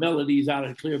make up melodies out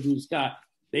of the clear blue sky.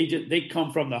 They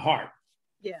come from the heart.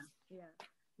 Yeah.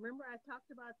 Remember, I talked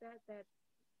about that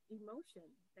emotion,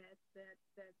 that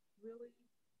really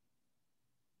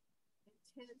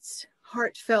intense,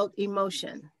 heartfelt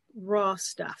emotion, raw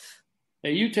stuff.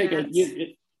 And you take a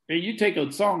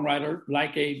songwriter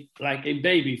like a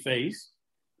Babyface,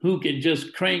 who can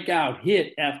just crank out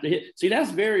hit after hit. See,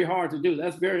 that's very hard to do.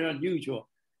 That's very unusual.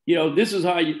 This is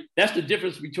that's the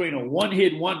difference between a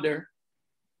one-hit wonder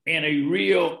and a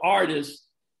real artist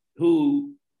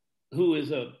who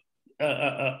is a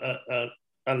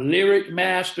lyric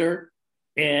master.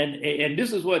 And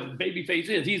this is what Babyface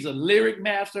is. He's a lyric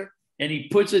master, and he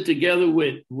puts it together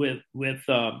with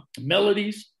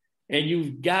melodies, and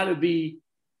you've got to be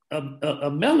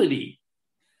a melody.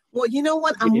 Well, you know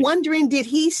what? I'm wondering, did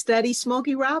he study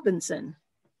Smokey Robinson?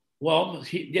 Well,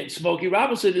 Smokey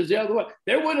Robinson is the other one.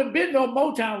 There wouldn't have been no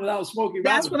Motown without Smokey Robinson.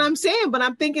 That's what I'm saying, but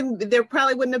I'm thinking there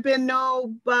probably wouldn't have been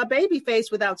no Babyface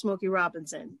without Smokey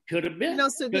Robinson. Could have been.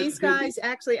 So these guys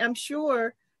actually, I'm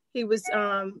sure he was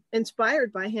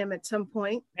inspired by him at some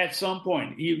point. At some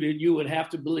point, you would have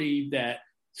to believe that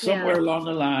somewhere along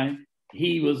the line,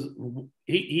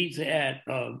 he's had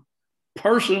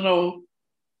personal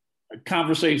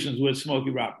conversations with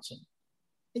Smokey Robinson.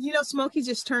 Smokey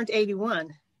just turned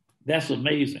 81. That's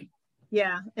amazing.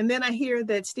 Yeah. And then I hear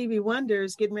that Stevie Wonder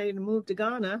is getting ready to move to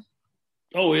Ghana.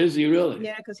 Oh, is he really?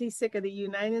 Yeah, because he's sick of the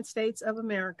United States of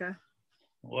America.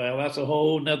 Well, that's a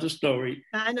whole nother story.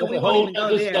 I know That's we a won't whole even go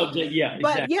nother there. subject. Yeah,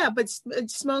 But exactly. yeah, but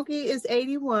Smokey is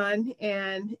 81,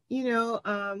 and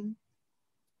our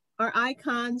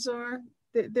icons are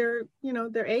they're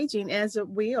aging as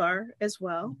we are as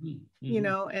well, Mm-hmm.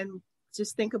 Mm-hmm. and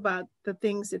just think about the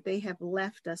things that they have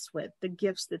left us with, the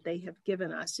gifts that they have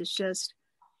given us. It's just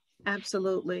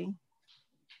absolutely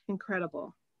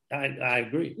incredible. I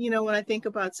agree. When I think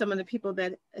about some of the people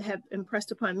that have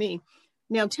impressed upon me.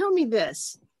 Now, tell me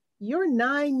this: your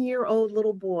 9-year-old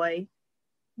little boy,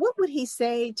 what would he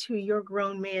say to your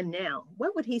grown man now?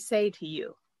 What would he say to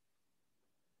you?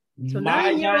 So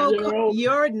My 9-year-old,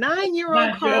 your 9-year-old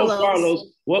 9-year-old Carlos. Carlos,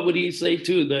 what would he say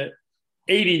to the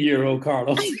 80-year-old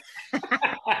Carlos?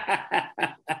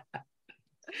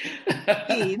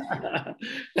 Indeed.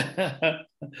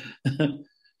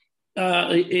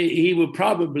 He would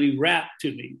probably rap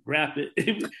to me, rap it.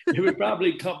 It would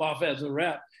probably come off as a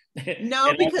rap.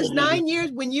 No, because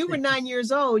when you were 9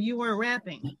 years old, you weren't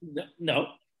rapping. No.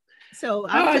 So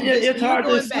I'm Yeah, just it's you're hard to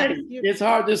going back. say. It's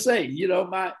hard to say.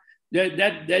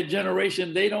 That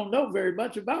generation, they don't know very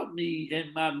much about me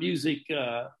and my music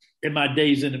in my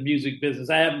days in the music business.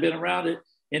 I haven't been around it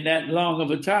in that long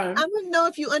of a time. I don't know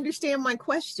if you understand my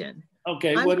question.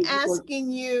 Okay, I'm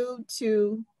asking you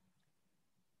to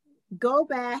go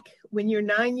back when you're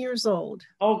 9 years old.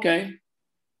 Okay.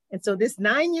 And so this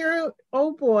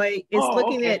 9-year-old boy is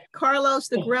looking at Carlos,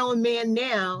 the grown man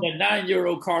now. The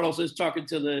 9-year-old Carlos is talking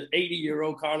to the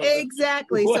 80-year-old Carlos.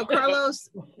 Exactly. So Carlos,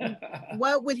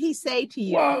 what would he say to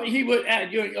you? Well, he would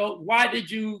ask you, why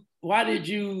did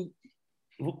you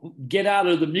get out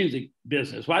of the music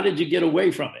business? Why did you get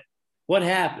away from it? What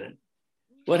happened?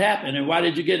 And why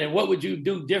did you get in? What would you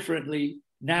do differently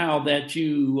now that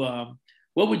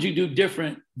what would you do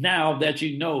different now that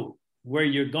you know where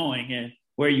you're going and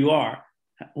where you are?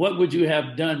 What would you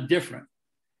have done different?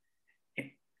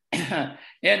 and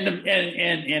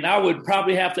I would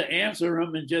probably have to answer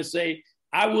him and just say,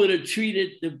 I would have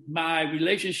treated my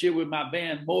relationship with my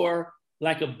band more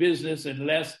like a business and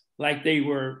less like they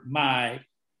were my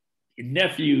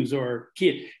nephews or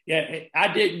kids.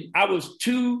 I was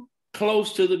too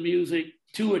close to the music,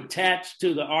 too attached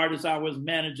to the artists I was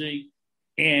managing,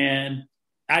 and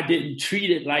I didn't treat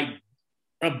it like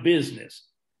a business.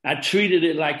 I treated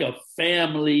it like a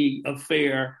family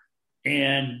affair.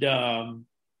 And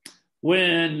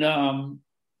when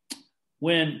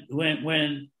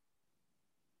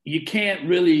you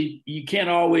can't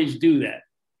always do that.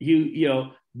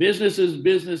 Business is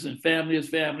business and family is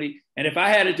family. And if I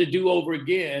had it to do over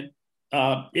again,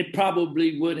 it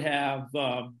probably would have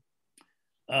been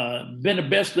the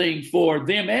best thing for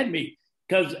them and me.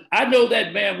 Because I know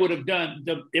that man would have done,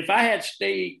 if I had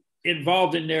stayed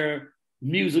involved in their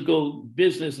musical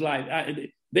business life,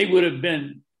 they would have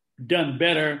been done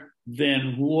better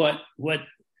than what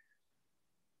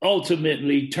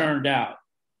ultimately turned out.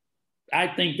 I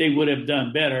think they would have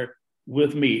done better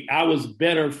with me. I was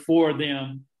better for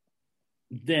them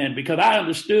then because I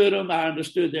understood them. I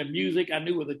understood their music. I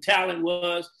knew where the talent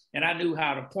was, and I knew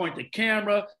how to point the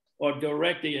camera or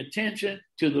direct the attention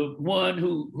to the one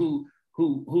who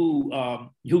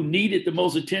needed the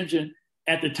most attention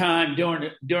at the time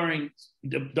during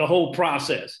the whole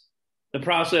process, the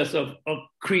process of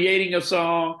creating a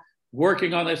song,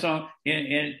 working on that song,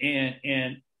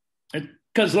 and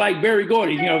because like Berry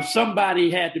Gordy, somebody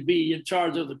had to be in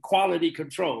charge of the quality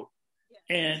control,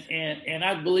 and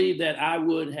I believe that I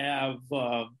would have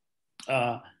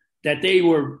that they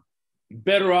were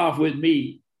better off with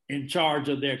me in charge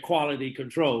of their quality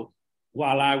control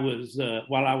while I was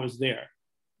there.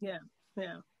 Yeah.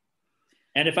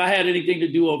 And if I had anything to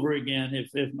do over again,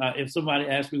 if somebody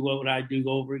asked me what would I do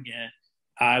over again,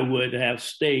 I would have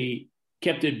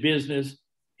kept it business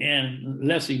and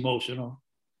less emotional.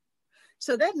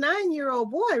 So that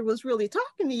 9-year-old boy was really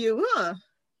talking to you, huh?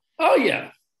 Oh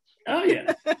yeah.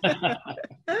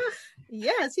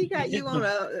 Yes, he got you on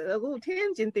a little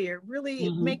tangent there, really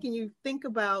making you think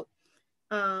about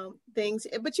things.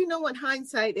 But you know what?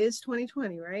 Hindsight is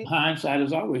 20/20, right? Hindsight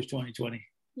is always 20/20.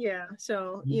 Yeah.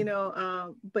 So,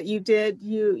 but you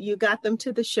got them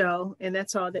to the show, and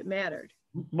that's all that mattered.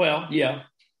 Well, yeah.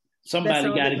 Somebody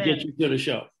got to get you to the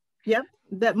show. Yep.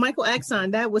 That Michael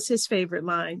Axon, that was his favorite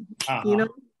line. Get you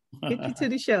to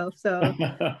the show. So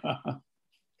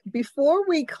before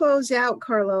we close out,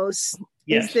 Carlos,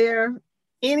 yes. Is there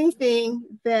anything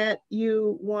that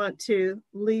you want to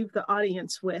leave the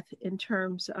audience with in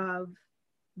terms of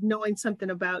knowing something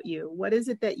about you? What is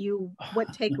it what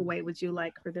takeaway would you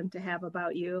like for them to have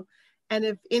about you? And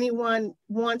if anyone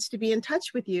wants to be in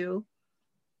touch with you,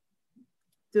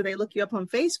 Do they look you up on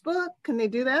Facebook? Can they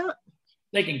do that?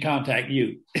 They can contact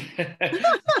you.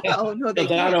 Oh, no, they Because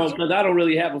can't. I don't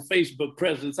really have a Facebook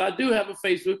presence. I do have a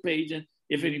Facebook page, and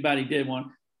if anybody did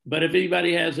one, but if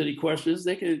anybody has any questions,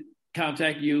 they can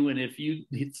contact you. And if you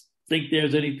think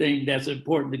there's anything that's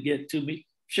important to get to me,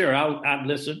 sure, I'll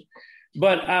listen.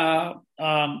 But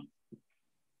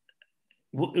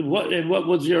what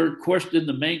was your question?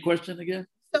 The main question again?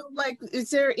 So, like, is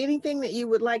there anything that you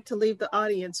would like to leave the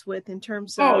audience with in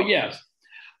terms of? Oh, yes.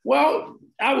 Well,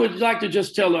 I would like to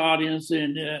just tell the audience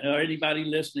and or anybody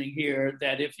listening here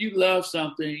that if you love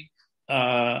something,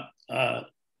 put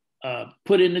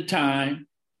in the time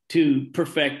to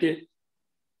perfect it.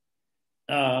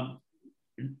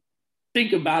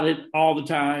 Think about it all the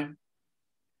time.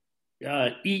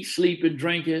 Eat, sleep, and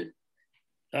drink it.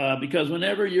 Because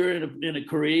whenever you're in a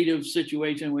creative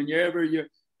situation,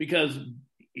 because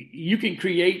you can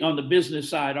create on the business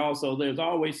side also. There's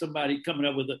always somebody coming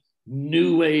up with a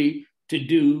new way to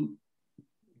do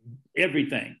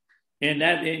everything, and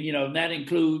that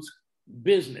includes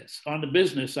business. On the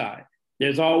business side,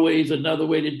 there's always another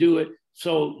way to do it.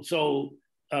 So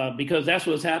because that's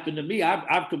what's happened to me.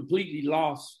 I've completely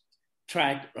lost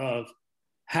track of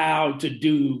how to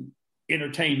do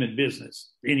entertainment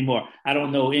business anymore. I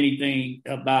don't know anything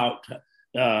about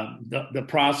the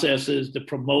processes, the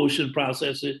promotion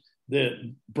processes,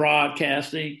 the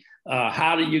broadcasting.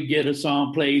 How do you get a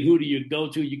song played? Who do you go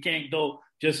to? You can't go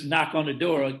just knock on the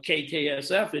door of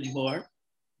KKSF anymore.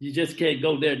 You just can't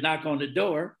go there, knock on the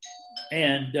door,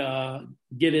 and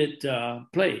get it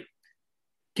played.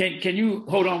 Can you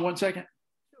hold on one second?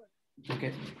 Sure.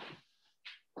 Okay.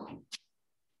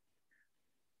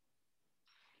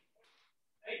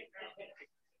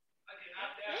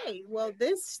 Hey, well,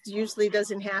 this usually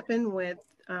doesn't happen with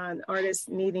an artist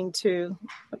needing to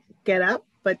get up,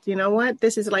 but you know what?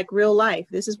 This is like real life.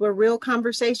 This is where real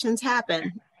conversations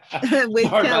happen with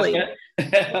Kelly.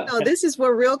 No, this is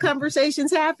where real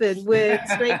conversations happen with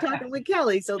Straight Talking with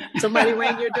Kelly. So somebody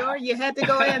rang your door, you had to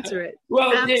go answer it.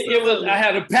 Well, it was. I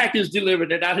had a package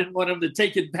delivered, and I didn't want them to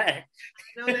take it back.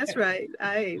 No, that's right.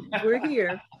 We're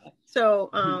here. So,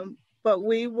 but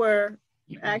we were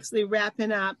actually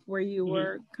wrapping up where you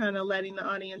were kind of letting the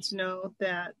audience know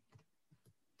that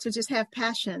to just have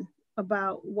passion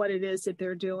about what it is that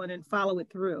they're doing and follow it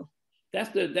through. That's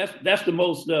the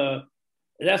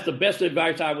best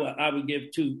advice I would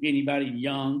give to anybody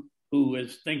young who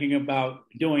is thinking about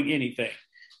doing anything,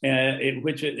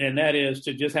 and that is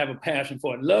to just have a passion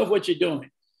for it. Love what you're doing.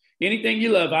 Anything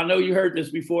you love. I know you heard this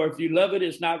before. If you love it,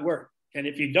 it's not work. And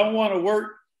if you don't want to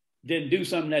work, then do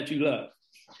something that you love.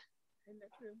 And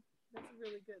that's true. That's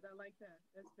really good. I like that.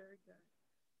 That's very good.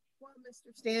 Well,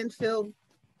 Mr. Stanfield,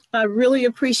 I really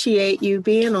appreciate you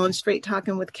being on Straight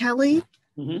Talking with Kelly.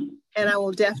 Mm-hmm. And I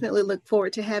will definitely look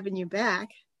forward to having you back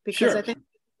because I think it's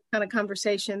the kind of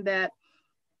conversation that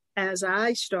as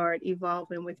I start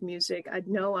evolving with music, I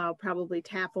know I'll probably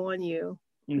tap on you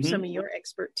for some of your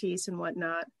expertise and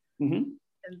whatnot. Mm-hmm.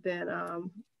 And then,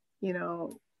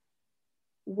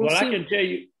 we'll see.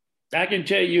 I can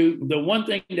tell you the one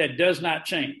thing that does not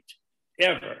change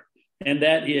ever, and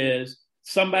that is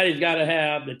somebody's got to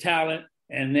have the talent,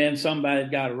 and then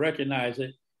somebody's got to recognize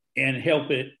it and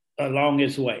help it along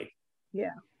its way.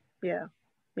 Yeah.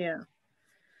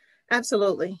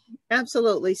 Absolutely.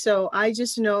 So I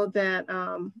just know that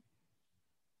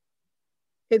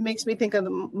it makes me think of the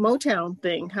Motown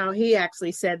thing, how he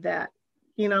actually said that,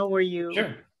 where you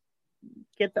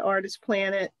get the artist,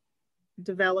 plan it,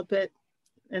 develop it,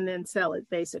 and then sell it,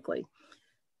 basically.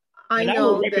 I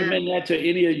would recommend that to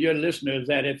any of your listeners,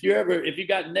 that if you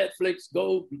got Netflix,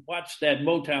 go watch that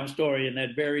Motown story and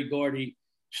that Barry Gordy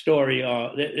story.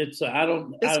 It's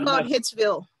called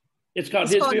Hitsville. It's called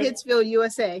Hitsville,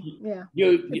 USA. Yeah.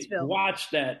 You watch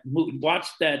that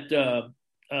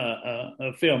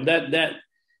film.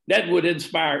 That would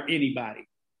inspire anybody.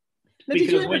 Now,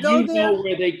 because when you know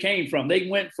where they came from, they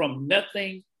went from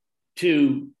nothing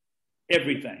to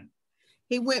everything.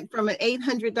 He went from an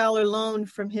 $800 loan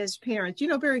from his parents.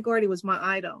 Barry Gordy was my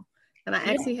idol. And I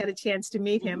actually had a chance to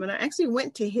meet him. And I actually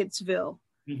went to Hitsville.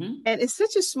 Mm-hmm. And it's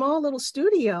such a small little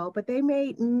studio, but they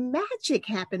made magic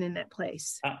happen in that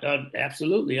place.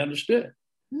 Absolutely. Understood.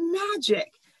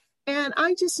 Magic. And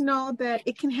I just know that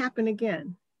it can happen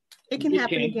again. It can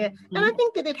happen again. Mm-hmm. And I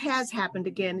think that it has happened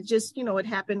again. It just, it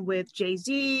happened with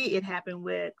Jay-Z. It happened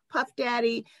with Puff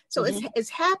Daddy. So it's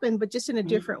happened, but just in a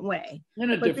different way.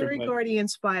 But Barry Gordy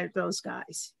inspired those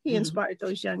guys. He inspired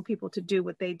those young people to do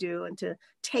what they do and to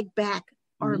take back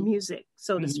our music,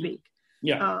 so to speak.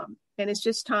 Yeah. And it's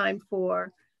just time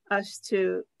for us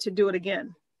to do it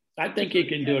again. I think you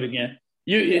can do it again.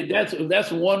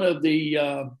 That's one of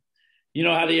the you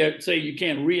know how they say you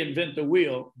can't reinvent the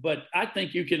wheel, but I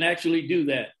think you can actually do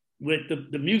that with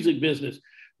the music business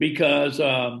because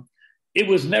it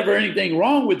was never anything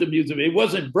wrong with the music. It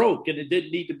wasn't broke and it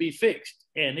didn't need to be fixed,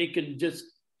 and it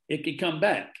can come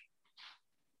back.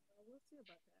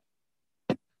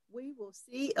 We will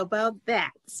see about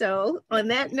that. So on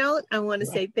that note, I want to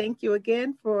say thank you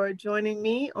again for joining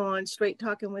me on Straight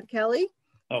Talking with Kelly.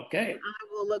 Okay. I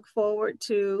will look forward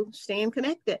to staying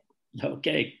connected.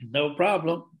 Okay, no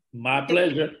problem. My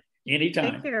pleasure.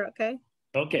 Anytime. Take care, okay?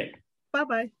 Okay.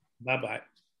 Bye-bye. Bye-bye.